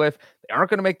off a cliff. They aren't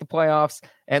going to make the playoffs,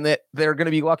 and that they're going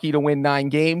to be lucky to win 9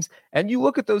 games. And you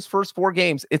look at those first 4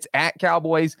 games, it's at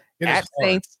Cowboys, at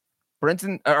Saints.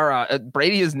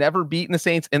 Brady has never beaten the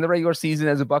Saints in the regular season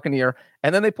as a Buccaneer.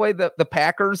 And then they played the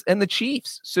Packers and the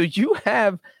Chiefs. So you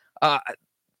have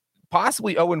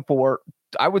possibly 0-4.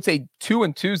 I would say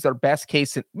 2-2 is their best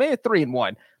case, maybe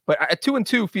 3-1, but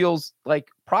 2-2 feels like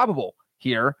probable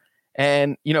here.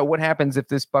 And what happens if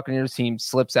this Buccaneers team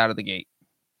slips out of the gate?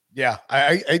 Yeah,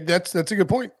 I that's a good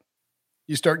point.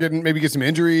 You start get some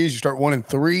injuries. You start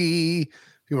 1-3.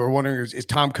 People are wondering, is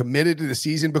Tom committed to the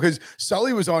season? Because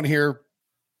Sully was on here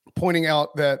pointing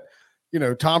out that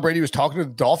Tom Brady was talking to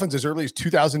the Dolphins as early as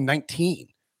 2019,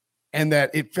 and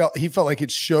that he felt like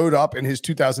it showed up in his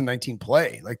 2019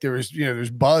 play. Like there was there's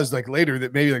buzz later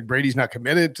that maybe Brady's not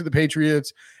committed to the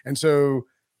Patriots, and so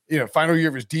final year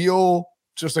of his deal.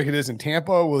 Just like it is in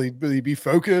Tampa, will he be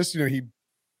focused?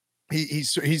 He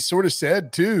sort of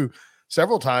said too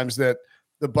several times that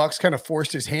the Bucs kind of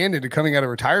forced his hand into coming out of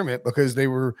retirement because they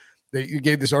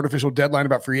gave this artificial deadline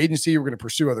about free agency. We're going to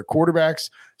pursue other quarterbacks.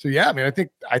 So yeah, I mean, I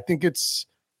think it's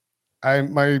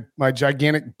my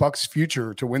gigantic Bucs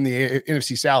future to win the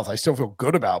NFC South. I still feel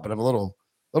good about, but I'm a little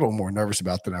more nervous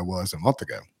about than I was a month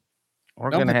ago. We're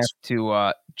going to have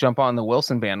to jump on the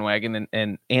Wilson bandwagon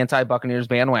and anti-Buccaneers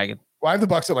bandwagon. Well, I have the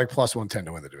Bucs at +110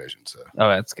 to win the division. So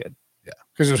that's good. Yeah,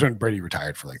 because it was when Brady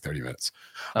retired for like 30 minutes.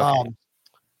 Okay.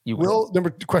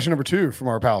 Question number 2 from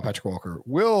our pal Patrick Walker.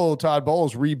 Will Todd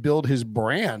Bowles rebuild his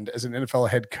brand as an NFL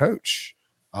head coach?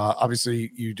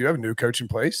 Obviously, you do have a new coach in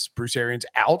place. Bruce Arians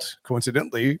out,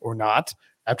 coincidentally or not,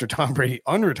 after Tom Brady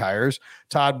unretires.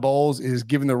 Todd Bowles is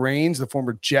given the reins. The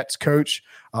former Jets coach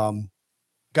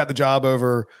got the job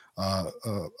over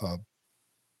Byron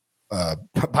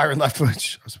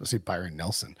Leftwich. I was supposed to say Byron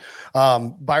Nelson.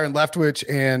 Byron Leftwich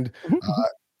and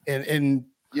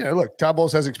look, Todd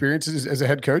Bowles has experience as a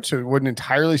head coach, so it wasn't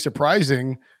entirely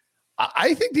surprising.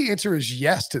 I think the answer is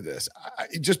yes to this,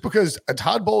 just because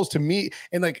Todd Bowles, to me,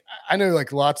 and like I know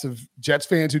like lots of Jets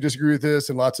fans who disagree with this,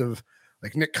 and lots of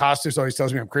like Nick Costas always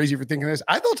tells me I'm crazy for thinking this.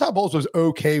 I thought Todd Bowles was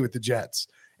okay with the Jets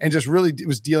and just really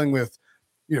was dealing with,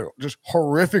 just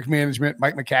horrific management.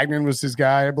 Mike McCagnon was his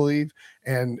guy, I believe.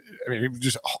 And I mean, it was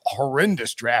just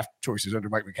horrendous draft choices under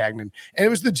Mike McCagnon. And it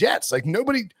was the Jets. Like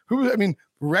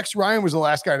Rex Ryan was the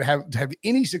last guy to have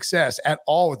any success at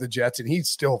all with the Jets, and he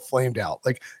still flamed out.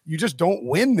 Like, you just don't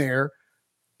win there,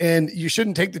 and you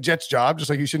shouldn't take the Jets job, just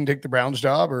like you shouldn't take the Browns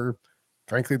job, or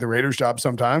frankly, the Raiders job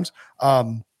sometimes.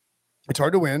 It's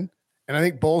hard to win. And I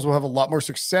think Bowles will have a lot more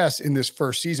success in this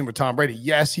first season with Tom Brady.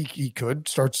 Yes, he could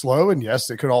start slow, and yes,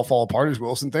 it could all fall apart as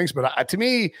Wilson thinks. But to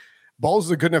me, Bowles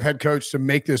is a good enough head coach to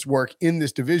make this work in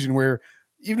this division where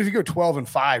even if you go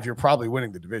 12-5, you're probably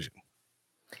winning the division.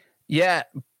 Yeah,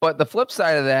 but the flip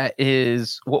side of that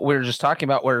is what we were just talking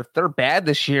about, where if they're bad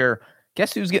this year,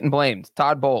 guess who's getting blamed?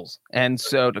 Todd Bowles. And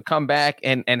so to come back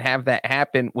and have that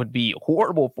happen would be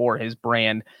horrible for his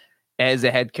brand as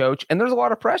a head coach. And there's a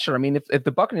lot of pressure. I mean, if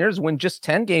the Buccaneers win just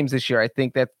 10 games this year, I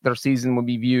think that their season would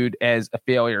be viewed as a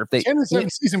failure. If they 10-7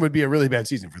 season would be a really bad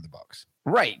season for the Bucs.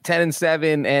 Right.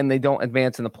 10-7, and they don't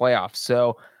advance in the playoffs.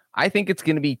 So I think it's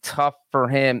going to be tough for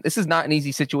him. This is not an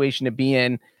easy situation to be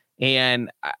in. And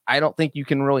I don't think you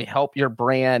can really help your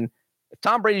brand. If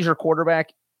Tom Brady's your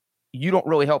quarterback, you don't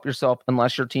really help yourself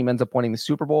unless your team ends up winning the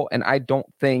Super Bowl. And I don't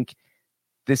think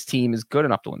this team is good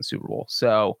enough to win the Super Bowl.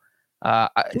 So 12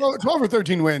 or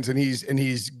 13 wins, and he's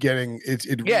getting it.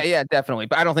 Yeah, definitely.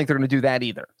 But I don't think they're going to do that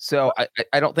either. So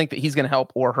I don't think that he's going to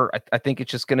help or hurt. I think it's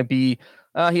just going to be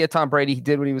he had Tom Brady. He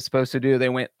did what he was supposed to do. They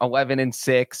went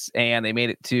 11-6, and they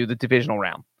made it to the divisional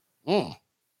round.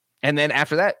 And then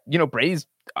after that, Brady's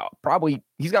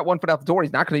he's got one foot out the door.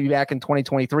 He's not going to be back in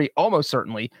 2023, almost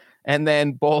certainly. And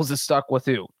then Bowles is stuck with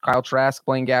who? Kyle Trask,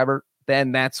 Blaine Gabbert.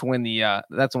 Then that's when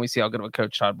we see how good of a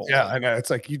coach Todd Bowles. Yeah, I know. It's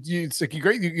like you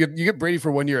get Brady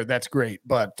for 1 year. That's great,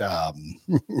 but a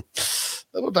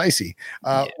little dicey.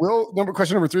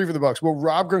 Question number 3 for the Bucs. Will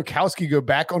Rob Gronkowski go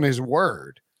back on his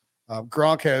word?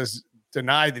 Gronk has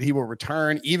denied that he will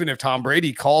return, even if Tom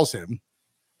Brady calls him.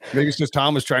 Maybe it's just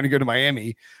Tom was trying to go to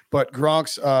Miami, but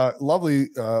Gronk's lovely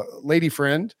lady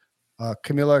friend,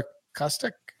 Camila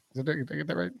Kostek. Did I get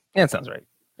that right? Yeah, it sounds right.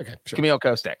 Okay, sure. Camille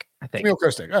Kostek, I think. Camille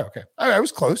Kostek. Oh, okay. I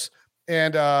was close.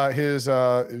 And his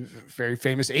very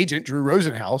famous agent, Drew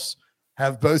Rosenhaus,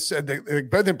 have both said they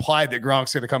both implied that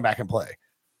Gronk's going to come back and play.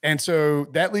 And so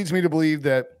that leads me to believe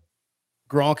that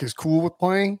Gronk is cool with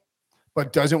playing,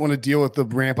 but doesn't want to deal with the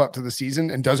ramp up to the season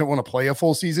and doesn't want to play a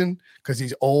full season because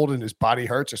he's old and his body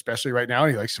hurts, especially right now.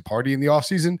 And he likes to party in the off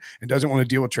season and doesn't want to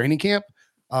deal with training camp.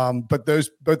 But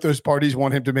both those parties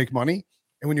want him to make money.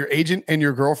 And when your agent and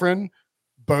your girlfriend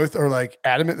both are like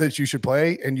adamant that you should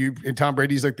play, and Tom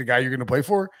Brady's like the guy you're going to play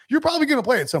for, you're probably going to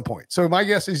play at some point. So my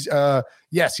guess is,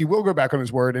 yes, he will go back on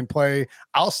his word and play.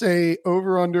 I'll say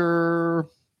over under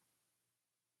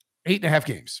 8.5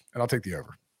 games, and I'll take the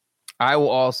over. I will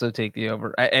also take the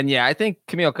over. And yeah, I think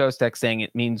Camille Kostek saying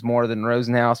it means more than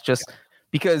Rosenhaus,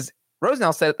 because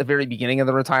Rosenhaus said at the very beginning of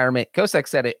the retirement, Kostek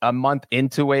said it a month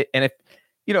into it. And if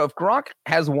Gronk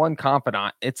has one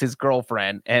confidant, it's his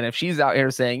girlfriend. And if she's out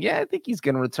here saying, yeah, I think he's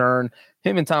going to return,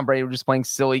 him and Tom Brady were just playing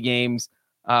silly games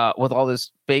with all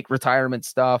this fake retirement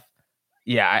stuff.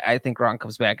 Yeah, I think Gronk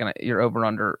comes back, and you're over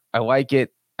under. I like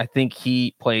it. I think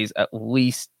he plays at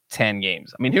least 10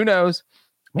 games. I mean, who knows?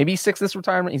 Maybe 6 this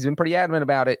retirement. He's been pretty adamant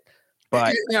about it.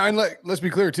 But yeah, and let's be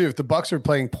clear too. If the Bucs are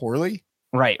playing poorly,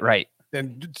 right,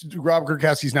 then Rob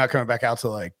Gronkowski's not coming back out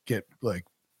to get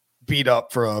beat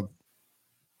up for a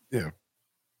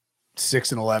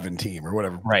 6-11 team or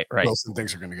whatever. Right. Wilson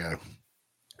thinks are going to go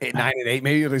 8-9-8.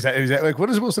 Maybe is that like what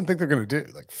does Wilson think they're going to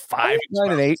do? Like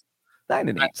 5-9-8,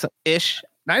 9-8, so ish.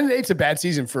 9-8's a bad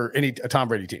season for a Tom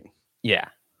Brady team. Yeah,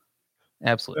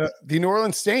 absolutely. The New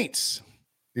Orleans Saints.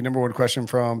 The number one question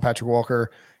from Patrick Walker: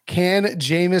 can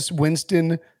Jameis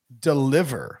Winston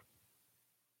deliver?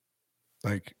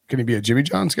 Like, can he be a Jimmy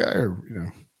John's guy, or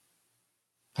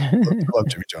I love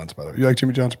Jimmy John's, by the way. You like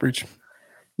Jimmy John's, Breach?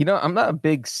 I'm not a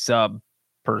big sub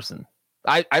person.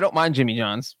 I don't mind Jimmy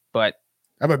John's, but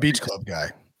I'm a Beach Club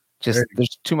guy.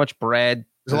 There's too much bread.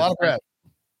 There's a lot of bread.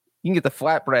 You can get the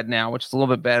flat bread now, which is a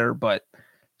little bit better, but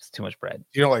it's too much bread.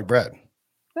 You don't like bread?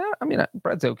 Yeah, I mean,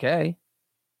 bread's okay.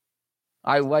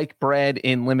 I like bread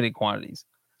in limited quantities.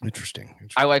 Interesting.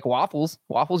 I like waffles.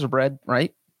 Waffles are bread,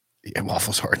 right? Yeah,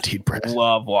 waffles are indeed bread.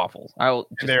 Love waffles. I'll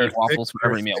just eat waffles for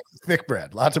every meal. Thick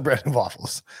bread. Lots of bread and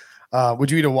waffles. Would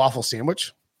you eat a waffle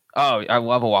sandwich? Oh, I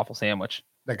love a waffle sandwich.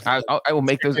 Like I will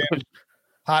make those.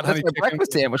 Hot honey chicken.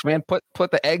 Breakfast sandwich, man. Put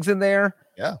the eggs in there.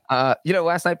 Yeah.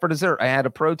 Last night for dessert, I had a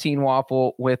protein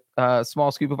waffle with a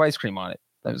small scoop of ice cream on it.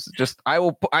 That was just.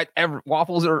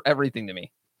 Waffles are everything to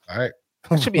me. All right.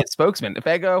 I should be a spokesman. If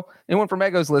anyone from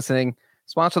Eggo's listening,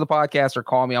 sponsor the podcast or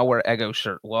call me. I'll wear an Eggo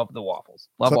shirt. Love the waffles.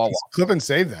 Love all waffles. Clip and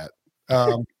save that.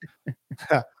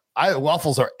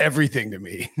 Waffles are everything to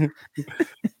me.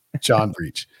 John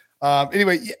Breach.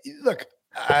 Anyway, look,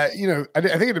 I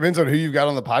think it depends on who you've got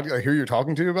on the podcast, like who you're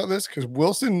talking to about this, because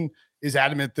Wilson is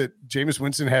adamant that Jameis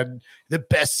Winston had the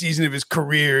best season of his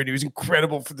career and he was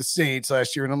incredible for the Saints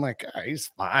last year. And I'm like, he's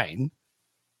fine.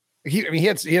 He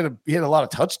had a lot of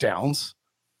touchdowns,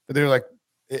 but they were like,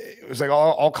 it was like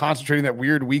all concentrating that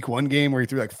weird week 1 game where he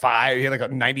threw like 5. He had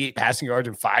like 98 passing yards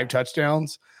and 5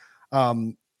 touchdowns.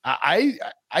 I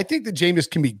think that Jameis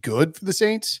can be good for the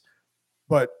Saints,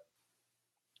 but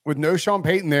with no Sean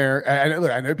Payton there,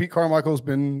 I know Pete Carmichael has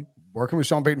been working with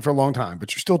Sean Payton for a long time,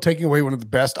 but you're still taking away one of the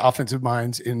best offensive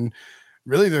minds in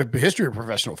really the history of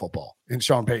professional football in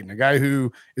Sean Payton, a guy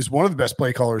who is one of the best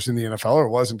play callers in the NFL, or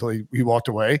was until he walked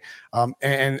away.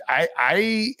 And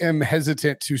I am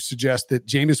hesitant to suggest that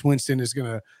Jameis Winston is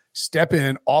going to step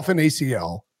in off an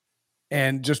ACL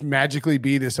and just magically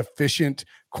be this efficient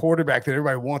quarterback that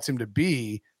everybody wants him to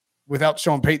be without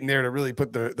Sean Payton there to really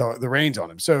put the reins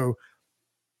on him. So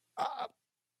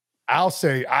I'll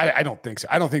say I don't think so.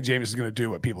 I don't think Jameis is going to do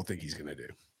what people think he's going to do.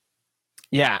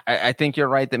 Yeah, I think you're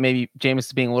right that maybe Jameis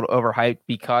is being a little overhyped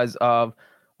because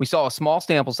we saw a small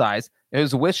sample size. It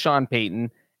was with Sean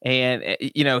Payton, and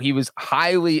he was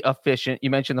highly efficient. You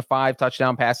mentioned the 5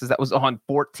 touchdown passes. That was on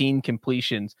 14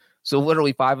 completions. So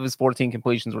literally 5 of his 14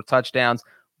 completions were touchdowns.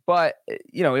 But,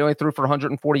 he only threw for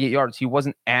 148 yards. He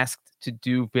wasn't asked to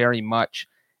do very much.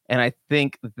 And I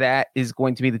think that is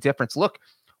going to be the difference. Look,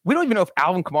 we don't even know if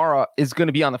Alvin Kamara is going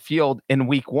to be on the field in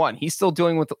week 1. He's still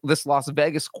dealing with this Las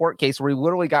Vegas court case where he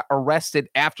literally got arrested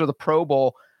after the Pro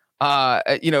Bowl,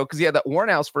 because he had that warrant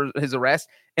out for his arrest.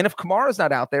 And if Kamara's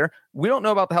not out there, we don't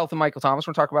know about the health of Michael Thomas.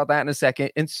 We'll talk about that in a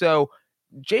second. And so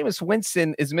Jameis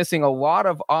Winston is missing a lot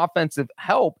of offensive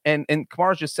help, and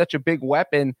Kamara's just such a big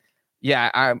weapon.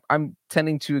 Yeah, I'm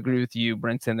tending to agree with you,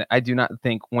 Brenton. I do not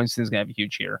think Winston's going to have a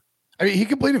huge year. I mean, he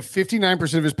completed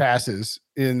 59% of his passes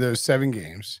in those 7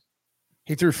 games.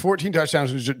 He threw 14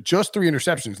 touchdowns and just 3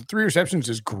 interceptions. The 3 interceptions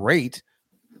is great,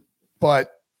 but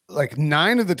like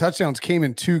 9 of the touchdowns came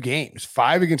in 2 games,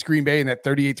 5 against Green Bay in that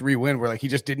 38-3 win where like he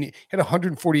just didn't had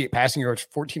 148 passing yards,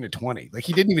 14-20. Like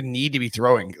he didn't even need to be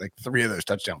throwing like 3 of those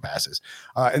touchdown passes.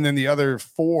 And then the other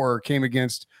 4 came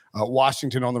against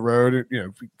Washington on the road,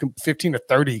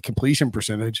 15-30 completion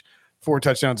percentage, 4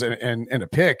 touchdowns and a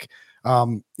pick. I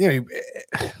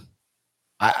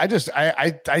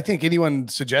think anyone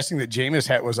suggesting that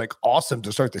Jameis was like awesome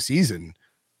to start the season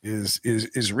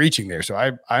is reaching there.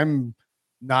 So I'm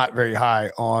not very high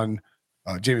on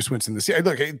Jameis Winston this year.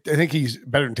 Look, I think he's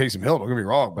better than Taysom Hill. Don't get me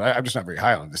wrong, but I'm just not very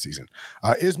high on him this season.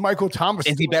 Is Michael Thomas?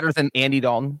 Is he better than Andy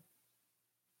Dalton?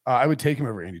 I would take him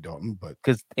over Andy Dalton, but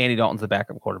because Andy Dalton's the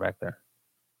backup quarterback there.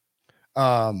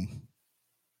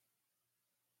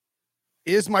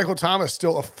 Is Michael Thomas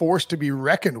still a force to be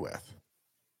reckoned with?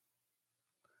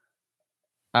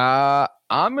 I'm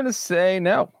going to say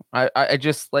no. I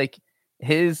just like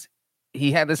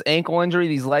he had this ankle injury,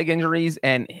 these leg injuries,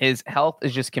 and his health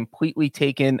is just completely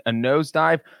taken a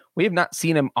nosedive. We have not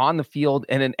seen him on the field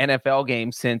in an NFL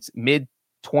game since mid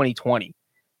 2020.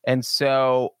 And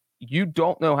so you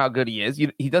don't know how good he is.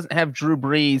 He doesn't have Drew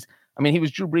Brees. I mean, he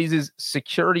was Drew Brees'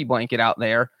 security blanket out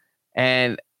there.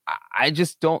 And I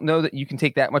just don't know that you can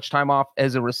take that much time off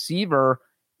as a receiver,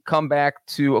 come back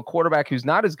to a quarterback who's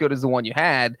not as good as the one you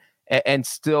had, and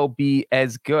still be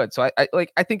as good. So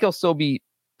I think he'll still be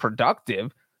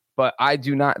productive, but I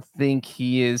do not think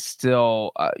he is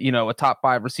still a top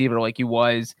 5 receiver like he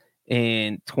was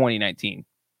in 2019.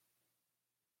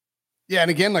 Yeah,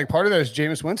 and again, like part of that is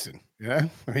Jameis Winston. Yeah,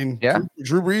 I mean, yeah,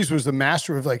 Drew Brees was the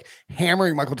master of like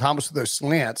hammering Michael Thomas with those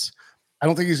slants. I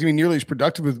don't think he's going to be nearly as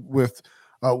productive with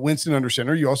Winston under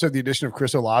center. You also have the addition of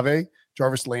Chris Olave.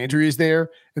 Jarvis Landry is there.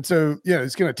 And so,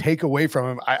 it's going to take away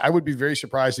from him. I would be very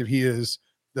surprised if he is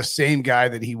the same guy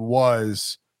that he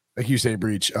was, like you say,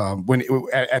 Breach, when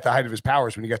at the height of his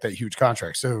powers when he got that huge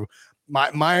contract. So my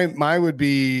answer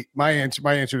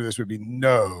to this would be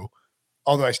no.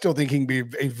 Although I still think he can be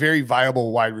a very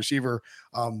viable wide receiver.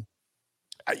 I'm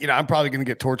probably going to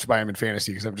get torched by him in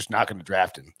fantasy because I'm just not going to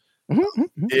draft him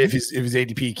if his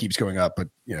ADP keeps going up. But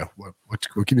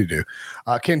what can you do?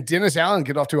 Can Dennis Allen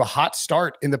get off to a hot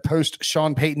start in the post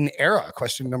Sean Payton era?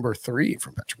 Question number 3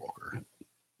 from Patrick Walker.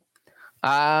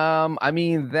 I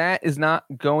mean, that is not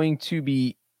going to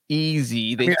be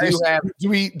easy. Do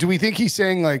we think he's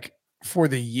saying like for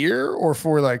the year or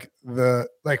for can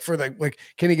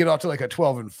he get off to like a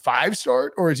 12-5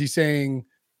 start, or is he saying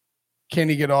can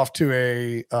he get off to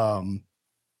a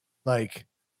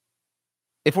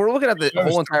if we're looking at the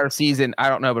whole entire season, I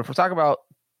don't know, but if we're talking about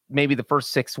maybe the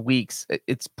first 6 weeks,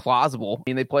 it's plausible. I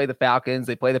mean, they play the Falcons,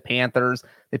 they play the Panthers,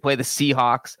 they play the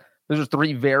Seahawks. Those are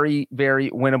 3 very, very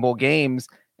winnable games.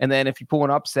 And then if you pull an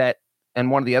upset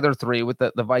and one of the other 3 with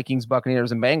the Vikings,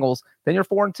 Buccaneers, and Bengals, then you're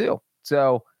 4-2.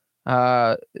 So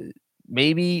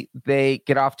maybe they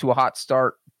get off to a hot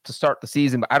start to start the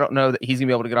season, but I don't know that he's going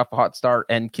to be able to get off a hot start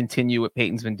and continue what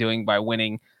Peyton's been doing by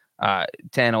winning 10,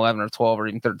 11, or 12, or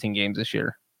even 13 games this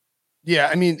year. Yeah,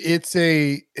 I mean, it's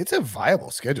a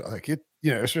viable schedule.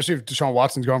 Especially if Deshaun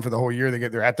Watson's gone for the whole year.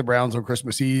 They're at the Browns on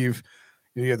Christmas Eve.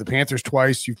 You have the Panthers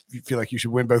twice. You feel like you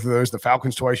should win both of those. The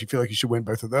Falcons twice. You feel like you should win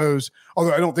both of those.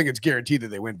 Although I don't think it's guaranteed that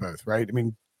they win both, right? I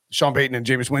mean, Sean Payton and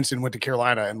Jameis Winston went to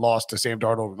Carolina and lost to Sam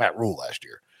Darnold and Matt Rule last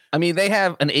year. I mean, they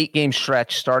have an 8-game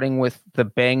stretch starting with the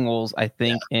Bengals, I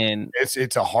think, in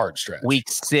it's a hard stretch. Week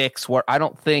 6, where I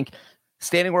don't think,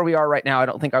 standing where we are right now, I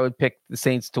don't think I would pick the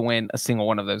Saints to win a single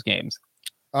one of those games.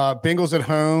 Bengals at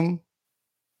home,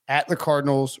 at the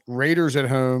Cardinals, Raiders at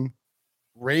home,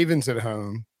 Ravens at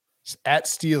home, at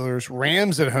Steelers,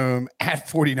 Rams at home, at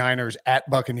 49ers, at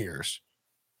Buccaneers.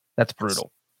 That's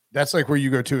brutal. That's like where you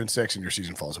go 2-6 and your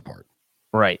season falls apart.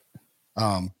 Right.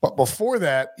 But before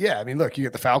that, yeah, I mean, look, you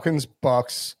get the Falcons,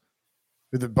 Bucks,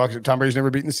 the Bucks. Tom Brady's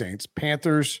never beaten the Saints,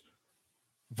 Panthers,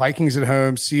 Vikings at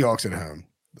home, Seahawks at home.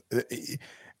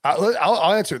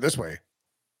 I'll answer it this way.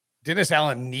 Dennis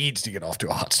Allen needs to get off to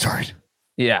a hot start.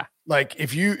 Yeah. Like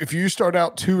if you start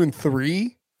out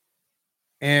 2-3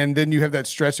 and then you have that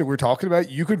stretch that we're talking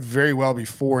about, you could very well be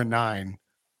 4-9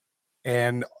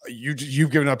 and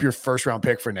you've given up your first round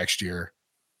pick for next year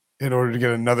in order to get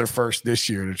another first this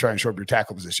year to try and shore up your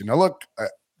tackle position. Now look,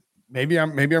 maybe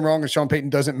I'm wrong and Sean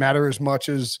Payton doesn't matter as much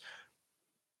as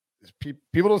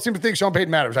people don't seem to think Sean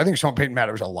Payton matters. I think Sean Payton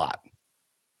matters a lot.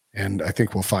 And I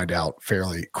think we'll find out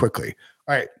fairly quickly.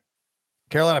 All right.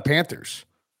 Carolina Panthers.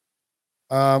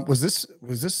 Was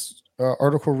this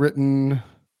article written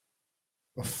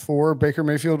before Baker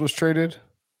Mayfield was traded?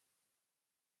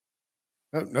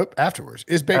 Nope. Afterwards.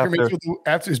 Is Baker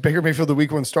Mayfield the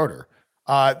week 1 starter?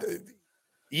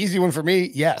 Easy one for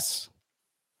me. Yes.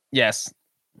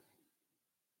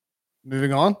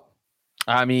 Moving on.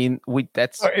 I mean,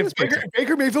 if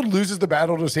Baker Mayfield loses the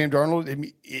battle to Sam Darnold,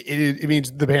 it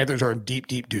means the Panthers are in deep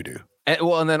doo-doo.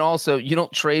 And then also, you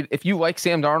don't trade if you like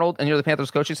Sam Darnold and you're the Panthers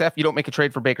coaching staff. You don't make a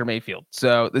trade for Baker Mayfield.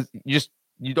 So you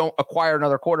don't acquire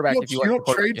another quarterback if you don't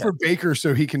trade for Baker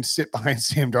so he can sit behind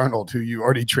Sam Darnold, who you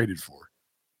already traded for.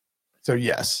 So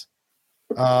yes,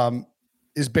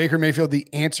 is Baker Mayfield the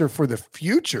answer for the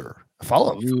future? A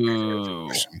follow-up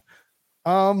question.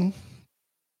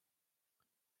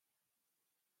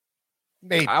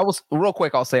 Maybe. Real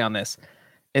quick, I'll say on this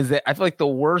is that I feel like the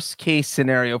worst case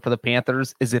scenario for the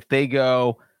Panthers is if they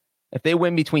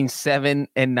win between 7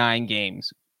 and 9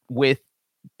 games with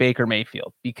Baker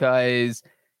Mayfield, because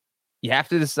you have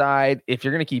to decide if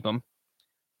you're going to keep him.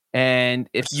 And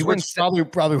if you win,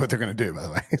 probably what they're going to do, by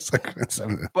the way. It's like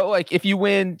 7. But like if you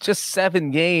win just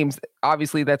 7 games,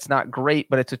 obviously that's not great,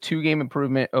 but it's a 2-game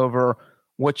improvement over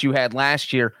what you had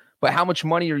last year. But how much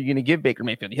money are you going to give Baker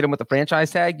Mayfield? You hit him with a franchise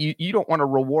tag. You don't want to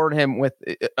reward him with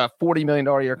a $40 million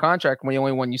a year contract when he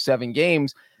only won you 7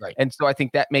 games. Right. And so I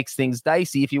think that makes things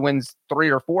dicey. If he wins 3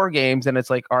 or 4 games, and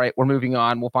it's like, all right, we're moving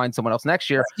on. We'll find someone else next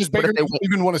year. Does Baker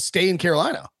even want to stay in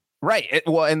Carolina? Right.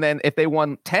 And then if they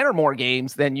won 10 or more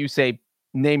games, then you say,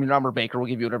 name your number, Baker. We'll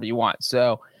give you whatever you want.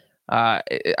 So I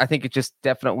think it just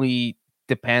definitely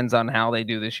depends on how they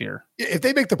do this year. If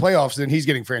they make the playoffs, then he's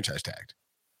getting franchise tagged.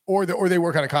 Or they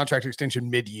work on a contract extension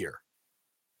mid-year,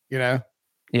 Yeah.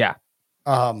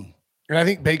 And I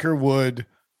think Baker would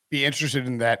be interested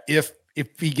in that if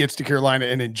he gets to Carolina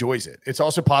and enjoys it. It's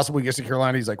also possible he gets to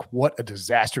Carolina. He's like, what a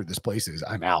disaster this place is.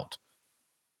 I'm out.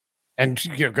 And,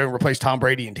 go and replace Tom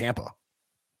Brady in Tampa.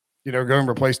 Go and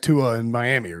replace Tua in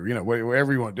Miami or,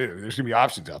 whatever you want to do. There's going to be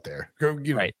options out there. Go,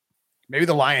 right. Maybe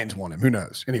the Lions want him. Who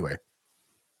knows? Anyway,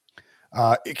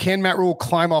 can Matt Rule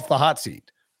climb off the hot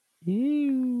seat?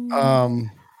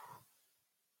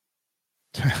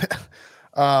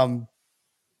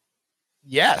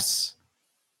 Yes.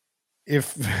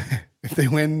 If they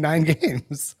win 9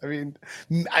 games, I mean,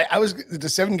 I was,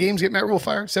 does 7 games get Matt Rule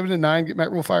fired? 7 to 9 get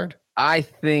Matt Rule fired? I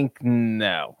think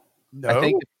no. I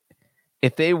think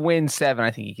if they win 7,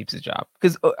 I think he keeps his job.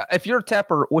 Because if you're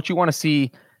Tepper, what you want to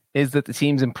see is that the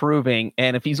team's improving.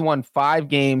 And if he's won 5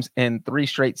 games in 3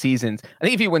 straight seasons, I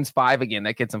think if he wins 5 again,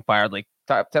 that gets him fired. Like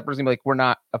Tepper's gonna be like, we're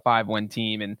not a 5-win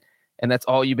team, and that's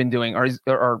all you've been doing. Or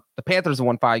the Panthers have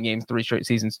won 5 games, 3 straight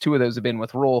seasons. 2 of those have been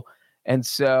with Rule. And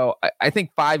so I think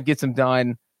 5 gets him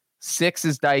done. 6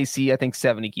 is dicey. I think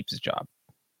 7, he keeps his job.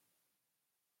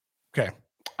 Okay.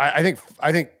 I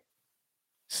think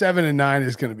 7 and 9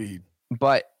 is going to be,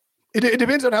 but it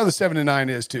depends on how the 7 and 9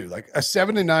 is too. Like a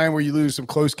 7 and 9 where you lose some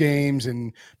close games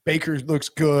and Baker looks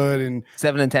good, and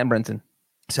 7 and 10, Brinson.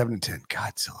 7 and 10.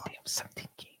 Godzilla. Damn, 17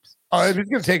 games. Oh, it's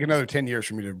going to take another 10 years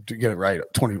for me to get it right.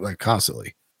 20, like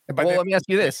constantly. Well, let me ask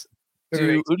you this.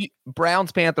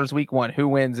 Browns Panthers week 1. Who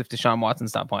wins if Deshaun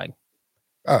Watson's not playing?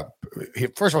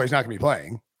 First of all, he's not going to be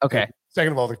playing. Okay.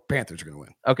 Second of all, the Panthers are going to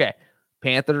win. Okay.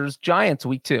 Panthers Giants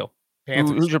week 2.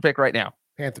 Who's your pick right now?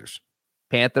 Panthers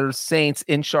Saints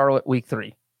in Charlotte week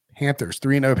 3. Panthers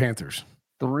 3-0 Panthers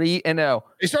 3-0.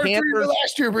 They started 3-0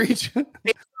 last year, Breach.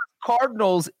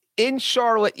 Cardinals in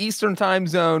Charlotte Eastern time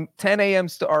zone 10 a.m.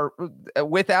 start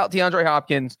without DeAndre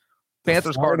Hopkins.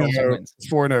 Panthers Cardinals wins.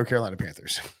 4-0 Carolina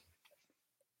Panthers.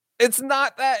 It's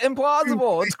not that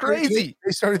implausible. It's crazy.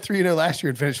 They started 3-0 last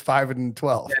year and finished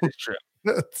 5-12. That is true.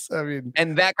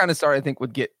 And that kind of start, I think,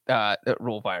 would get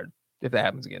Rule fired if that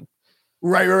happens again.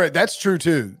 Right. That's true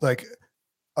too. Like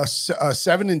a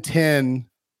 7 and 10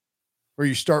 where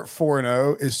you start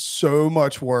 4-0 is so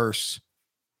much worse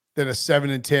than a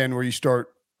 7 and 10 where you start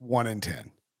 1 and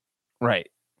 10. Right.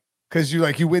 Because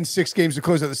you win 6 games to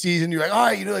close out the season. You're like, all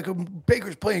right, like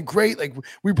Baker's playing great. Like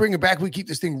we bring it back. We keep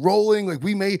this thing rolling. Like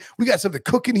we got something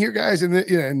cooking here, guys. And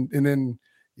then,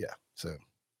 So,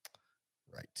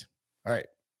 right. All right.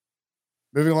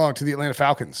 Moving along to the Atlanta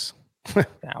Falcons.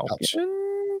 Falcons.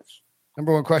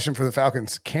 Number 1 question for the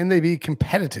Falcons. Can they be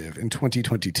competitive in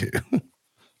 2022?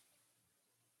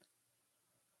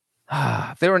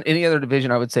 If they were in any other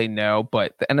division, I would say no.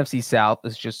 But the NFC South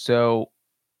is just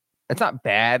it's not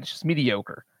bad, it's just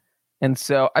mediocre. And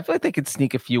so I feel like they could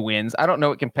sneak a few wins. I don't know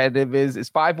what competitive is. Is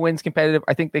 5 wins competitive?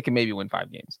 I think they can maybe win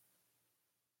 5 games.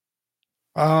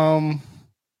 I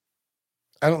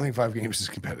don't think 5 games is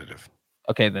competitive.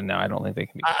 Okay, then no, I don't think they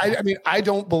can be. I mean, I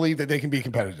don't believe that they can be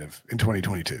competitive in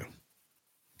 2022.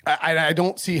 I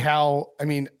don't see how. I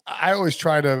mean, I always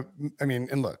try to. I mean,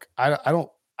 and look,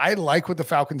 I like what the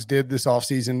Falcons did this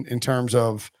offseason in terms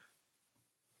of,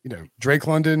 Drake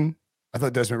London. I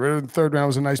thought Desmond Ridder in the 3rd round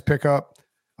was a nice pickup.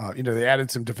 They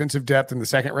added some defensive depth in the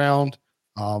 2nd round.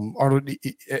 Arnold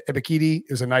Ebiketie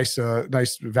is a nice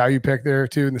value pick there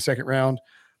too in the 2nd round.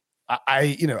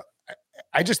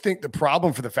 I just think the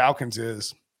problem for the Falcons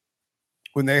is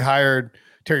when they hired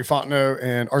Terry Fontenot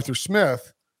and Arthur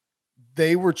Smith,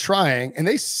 they were trying, and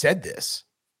they said this.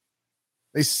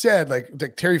 They said, like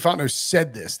Terry Fontenot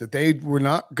said this, that they were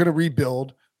not going to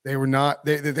rebuild. They were not.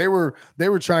 They were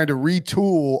trying to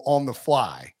retool on the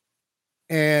fly,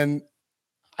 and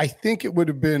I think it would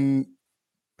have been.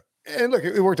 And look,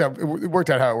 it worked out. It worked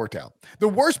out how it worked out. The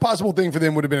worst possible thing for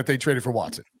them would have been if they traded for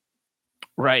Watson,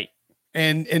 right?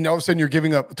 And all of a sudden you're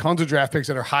giving up tons of draft picks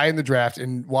that are high in the draft,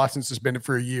 and Watson suspended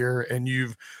for a year, and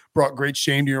you've brought great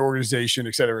shame to your organization,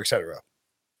 et cetera, et cetera.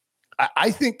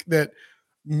 I think that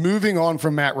moving on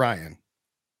from Matt Ryan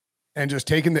and just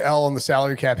taking the L on the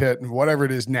salary cap hit and whatever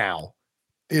it is now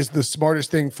is the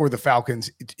smartest thing for the Falcons.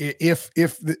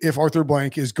 If Arthur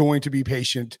Blank is going to be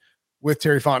patient with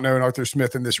Terry Fontenot and Arthur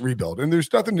Smith in this rebuild, and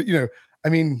there's nothing to,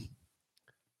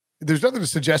 there's nothing to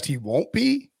suggest he won't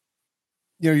be.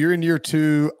 You're in year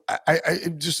 2. I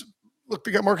just look. They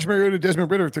got Marcus Mariota,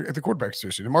 Desmond Ridder at the quarterback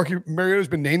position, and Marcus Mariota has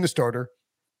been named the starter.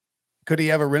 Could he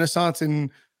have a renaissance in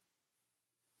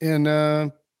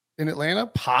Atlanta?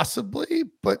 Possibly,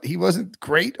 but he wasn't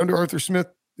great under Arthur Smith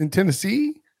in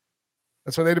Tennessee.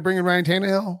 That's why they had to bring in Ryan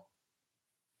Tannehill.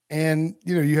 And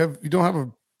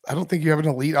I don't think you have an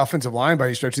elite offensive line by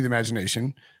any stretch of the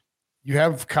imagination. You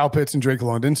have Kyle Pitts and Drake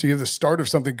London, so you have the start of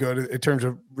something good in terms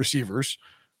of receivers.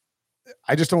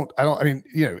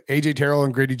 AJ Terrell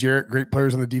and Grady Jarrett, great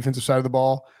players on the defensive side of the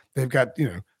ball. They've got,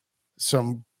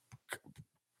 some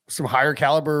higher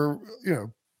caliber,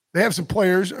 they have some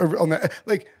players on that.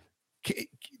 Like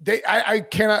I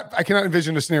cannot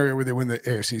envision a scenario where they win the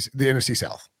NFC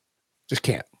South. Just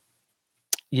can't.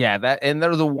 Yeah, and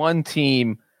they're the one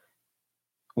team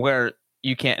where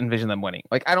you can't envision them winning.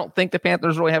 Like, I don't think the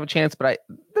Panthers really have a chance, but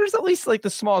there's at least like the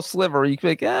small sliver. You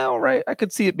could be like, all right, I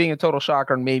could see it being a total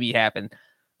shocker and maybe happen.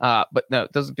 But no,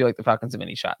 it doesn't feel like the Falcons have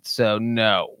any shots. So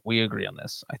no, we agree on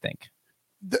this, I think.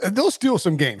 They'll steal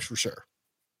some games for sure.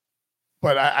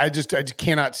 But I just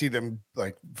cannot see them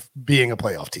like being a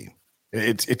playoff team.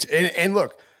 And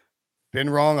look, been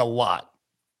wrong a lot.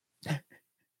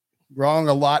 Wrong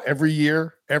a lot every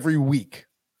year, every week.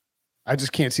 I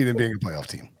just can't see them being a playoff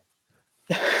team.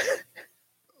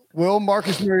 Will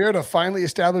Marcus Mariota finally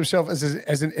establish himself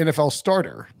as an NFL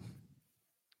starter?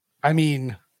 I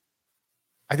mean,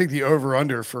 I think the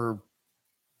over-under for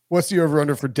what's the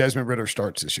over-under for Desmond Ridder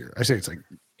starts this year? I say it's like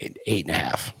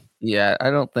 8.5. Yeah, I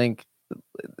don't think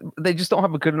they just don't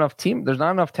have a good enough team. There's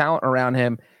not enough talent around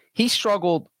him. He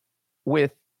struggled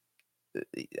with.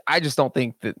 I just don't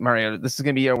think that Mariota. This is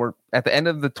going to be where at the end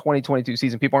of the 2022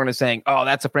 season, people are going to saying, "Oh,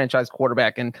 that's a franchise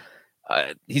quarterback," and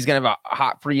he's going to have a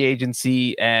hot free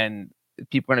agency, and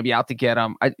people are going to be out to get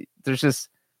him. There's just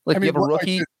like you have a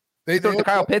rookie. They throw the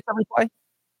Kyle Pitts every play.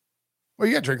 Well,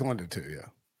 yeah, Drake London too.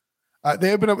 Yeah,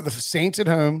 they open up with the Saints at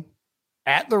home,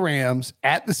 at the Rams,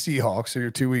 at the Seahawks. So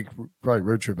your 2-week probably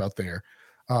road trip out there.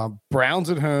 Browns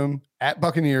at home, at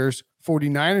Buccaneers,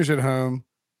 49ers at home,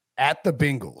 at the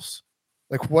Bengals.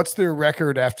 Like, what's their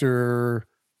record after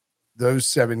those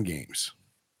 7 games?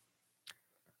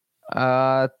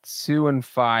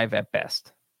 2-5 at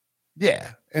best.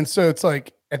 Yeah. And so it's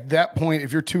like at that point,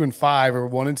 if you're 2-5 or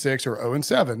 1-6 or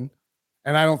 0-7,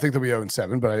 and I don't think they'll be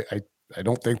 0-7, but I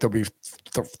don't think they'll be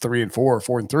 3-4 or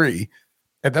 4-3.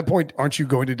 At that point, aren't you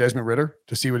going to Desmond Ridder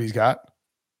to see what he's got?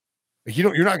 Like,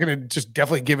 you're not going to just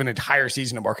definitely give an entire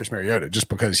season to Marcus Mariota just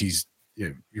because he's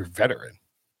your veteran.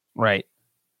 Right.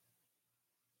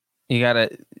 You gotta,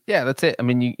 yeah, that's it. I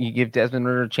mean, you give Desmond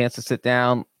Ridder a chance to sit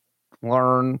down,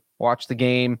 learn, watch the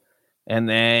game, and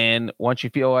then once you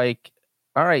feel like,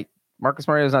 all right, Marcus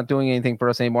Mariota's not doing anything for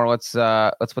us anymore, let's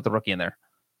put the rookie in there.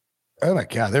 Oh my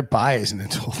God, their bye isn't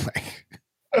until like,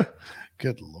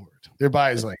 good Lord, their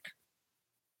bye is like,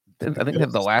 I think they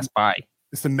have the last bye.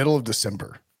 It's the middle of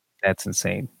December. That's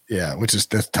insane. Yeah,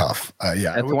 that's tough.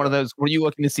 Yeah, that's one of those. Were you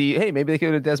looking to see? Hey, maybe they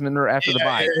could have Desmond Ridder after the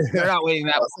bye. They're not waiting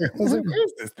that long. I was like,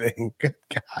 where's this thing? Good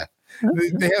God,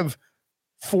 they have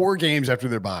 4 games after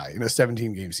their bye in a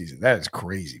 17-game season. That is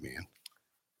crazy, man.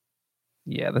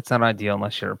 Yeah, that's not ideal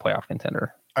unless you're a playoff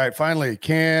contender. All right, finally,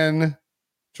 can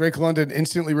Drake London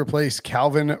instantly replace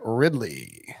Calvin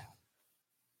Ridley?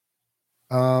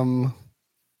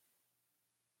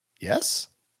 Yes.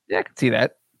 Yeah, I can see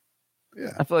that.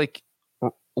 Yeah, I feel like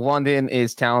London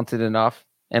is talented enough,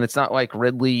 and it's not like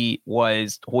Ridley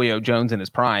was Julio Jones in his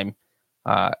prime.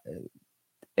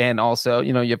 And also,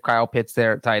 you have Kyle Pitts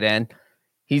there at tight end.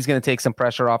 He's going to take some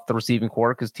pressure off the receiving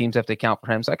core because teams have to account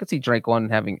for him. So I could see Drake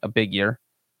London having a big year.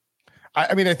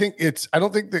 I mean, I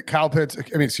don't think that Kyle Pitts, I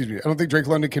don't think Drake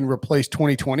London can replace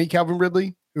 2020 Calvin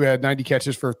Ridley, who had 90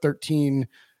 catches for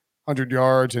 1,300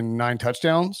 yards and 9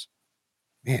 touchdowns.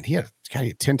 Man, he had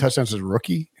 10 touchdowns as a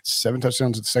rookie. It's 7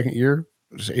 touchdowns in the second year.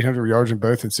 Just 800 yards in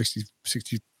both and 60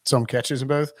 some catches in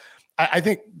both. I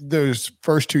think those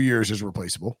first 2 years is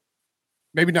replaceable.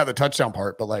 Maybe not the touchdown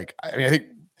part, but I think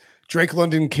Drake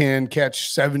London can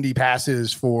catch 70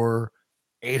 passes for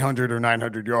 800 or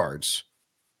 900 yards.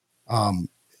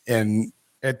 And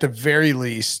at the very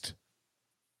least,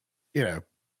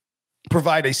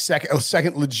 provide a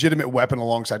second legitimate weapon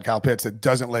alongside Kyle Pitts that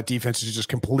doesn't let defenses just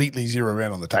completely zero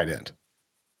in on the tight end.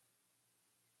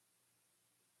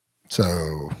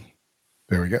 So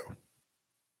there we go.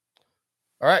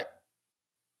 All right.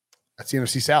 That's the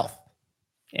NFC South.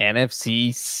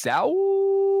 NFC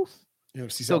South.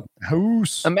 NFC South.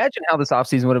 Imagine how this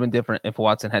offseason would have been different if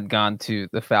Watson had gone to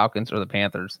the Falcons or the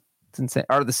Panthers. It's insane.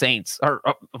 Or the Saints or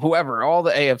whoever. All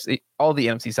the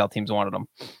NFC South teams wanted them.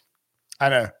 I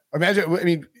know.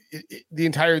 Imagine. The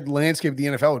entire landscape of the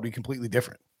NFL would be completely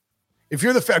different. If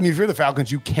you're the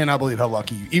Falcons, you cannot believe how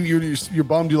lucky you're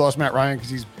bummed you lost Matt Ryan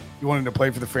because you wanted to play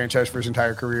for the franchise for his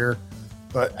entire career.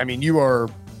 But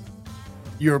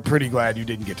you're pretty glad you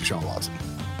didn't get Deshaun Watson.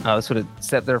 Oh, this would have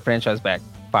set their franchise back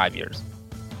 5 years.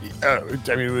 It would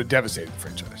have devastated the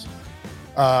franchise.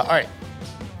 All right.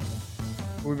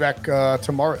 We'll be back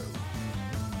tomorrow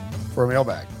for a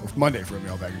mailbag, or Monday for a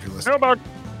mailbag if you're listening. Mailbag.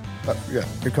 Yeah,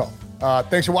 good call.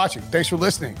 Thanks for watching. Thanks for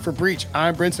listening. For Breach,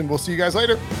 I'm Brinson. We'll see you guys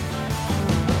later.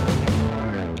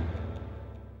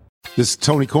 This is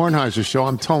Tony Kornheiser's show.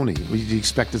 I'm Tony. You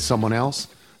expected someone else?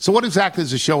 So what exactly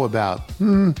is the show about?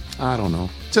 I don't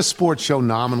know. It's a sports show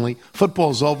nominally.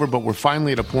 Football's over, but we're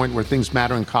finally at a point where things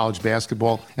matter in college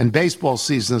basketball, and baseball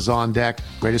season is on deck.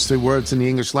 Greatest 3 words in the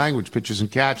English language, pitchers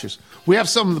and catchers. We have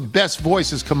some of the best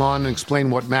voices come on and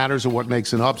explain what matters or what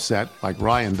makes an upset, like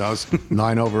Ryan does,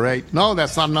 9/8. No,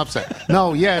 that's not an upset.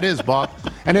 No, yeah, it is, Bob.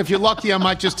 And if you're lucky, I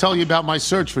might just tell you about my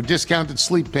search for discounted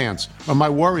sleep pants or my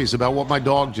worries about what my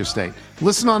dog just ate.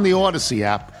 Listen on the Odyssey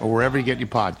app or wherever you get your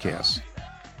podcasts.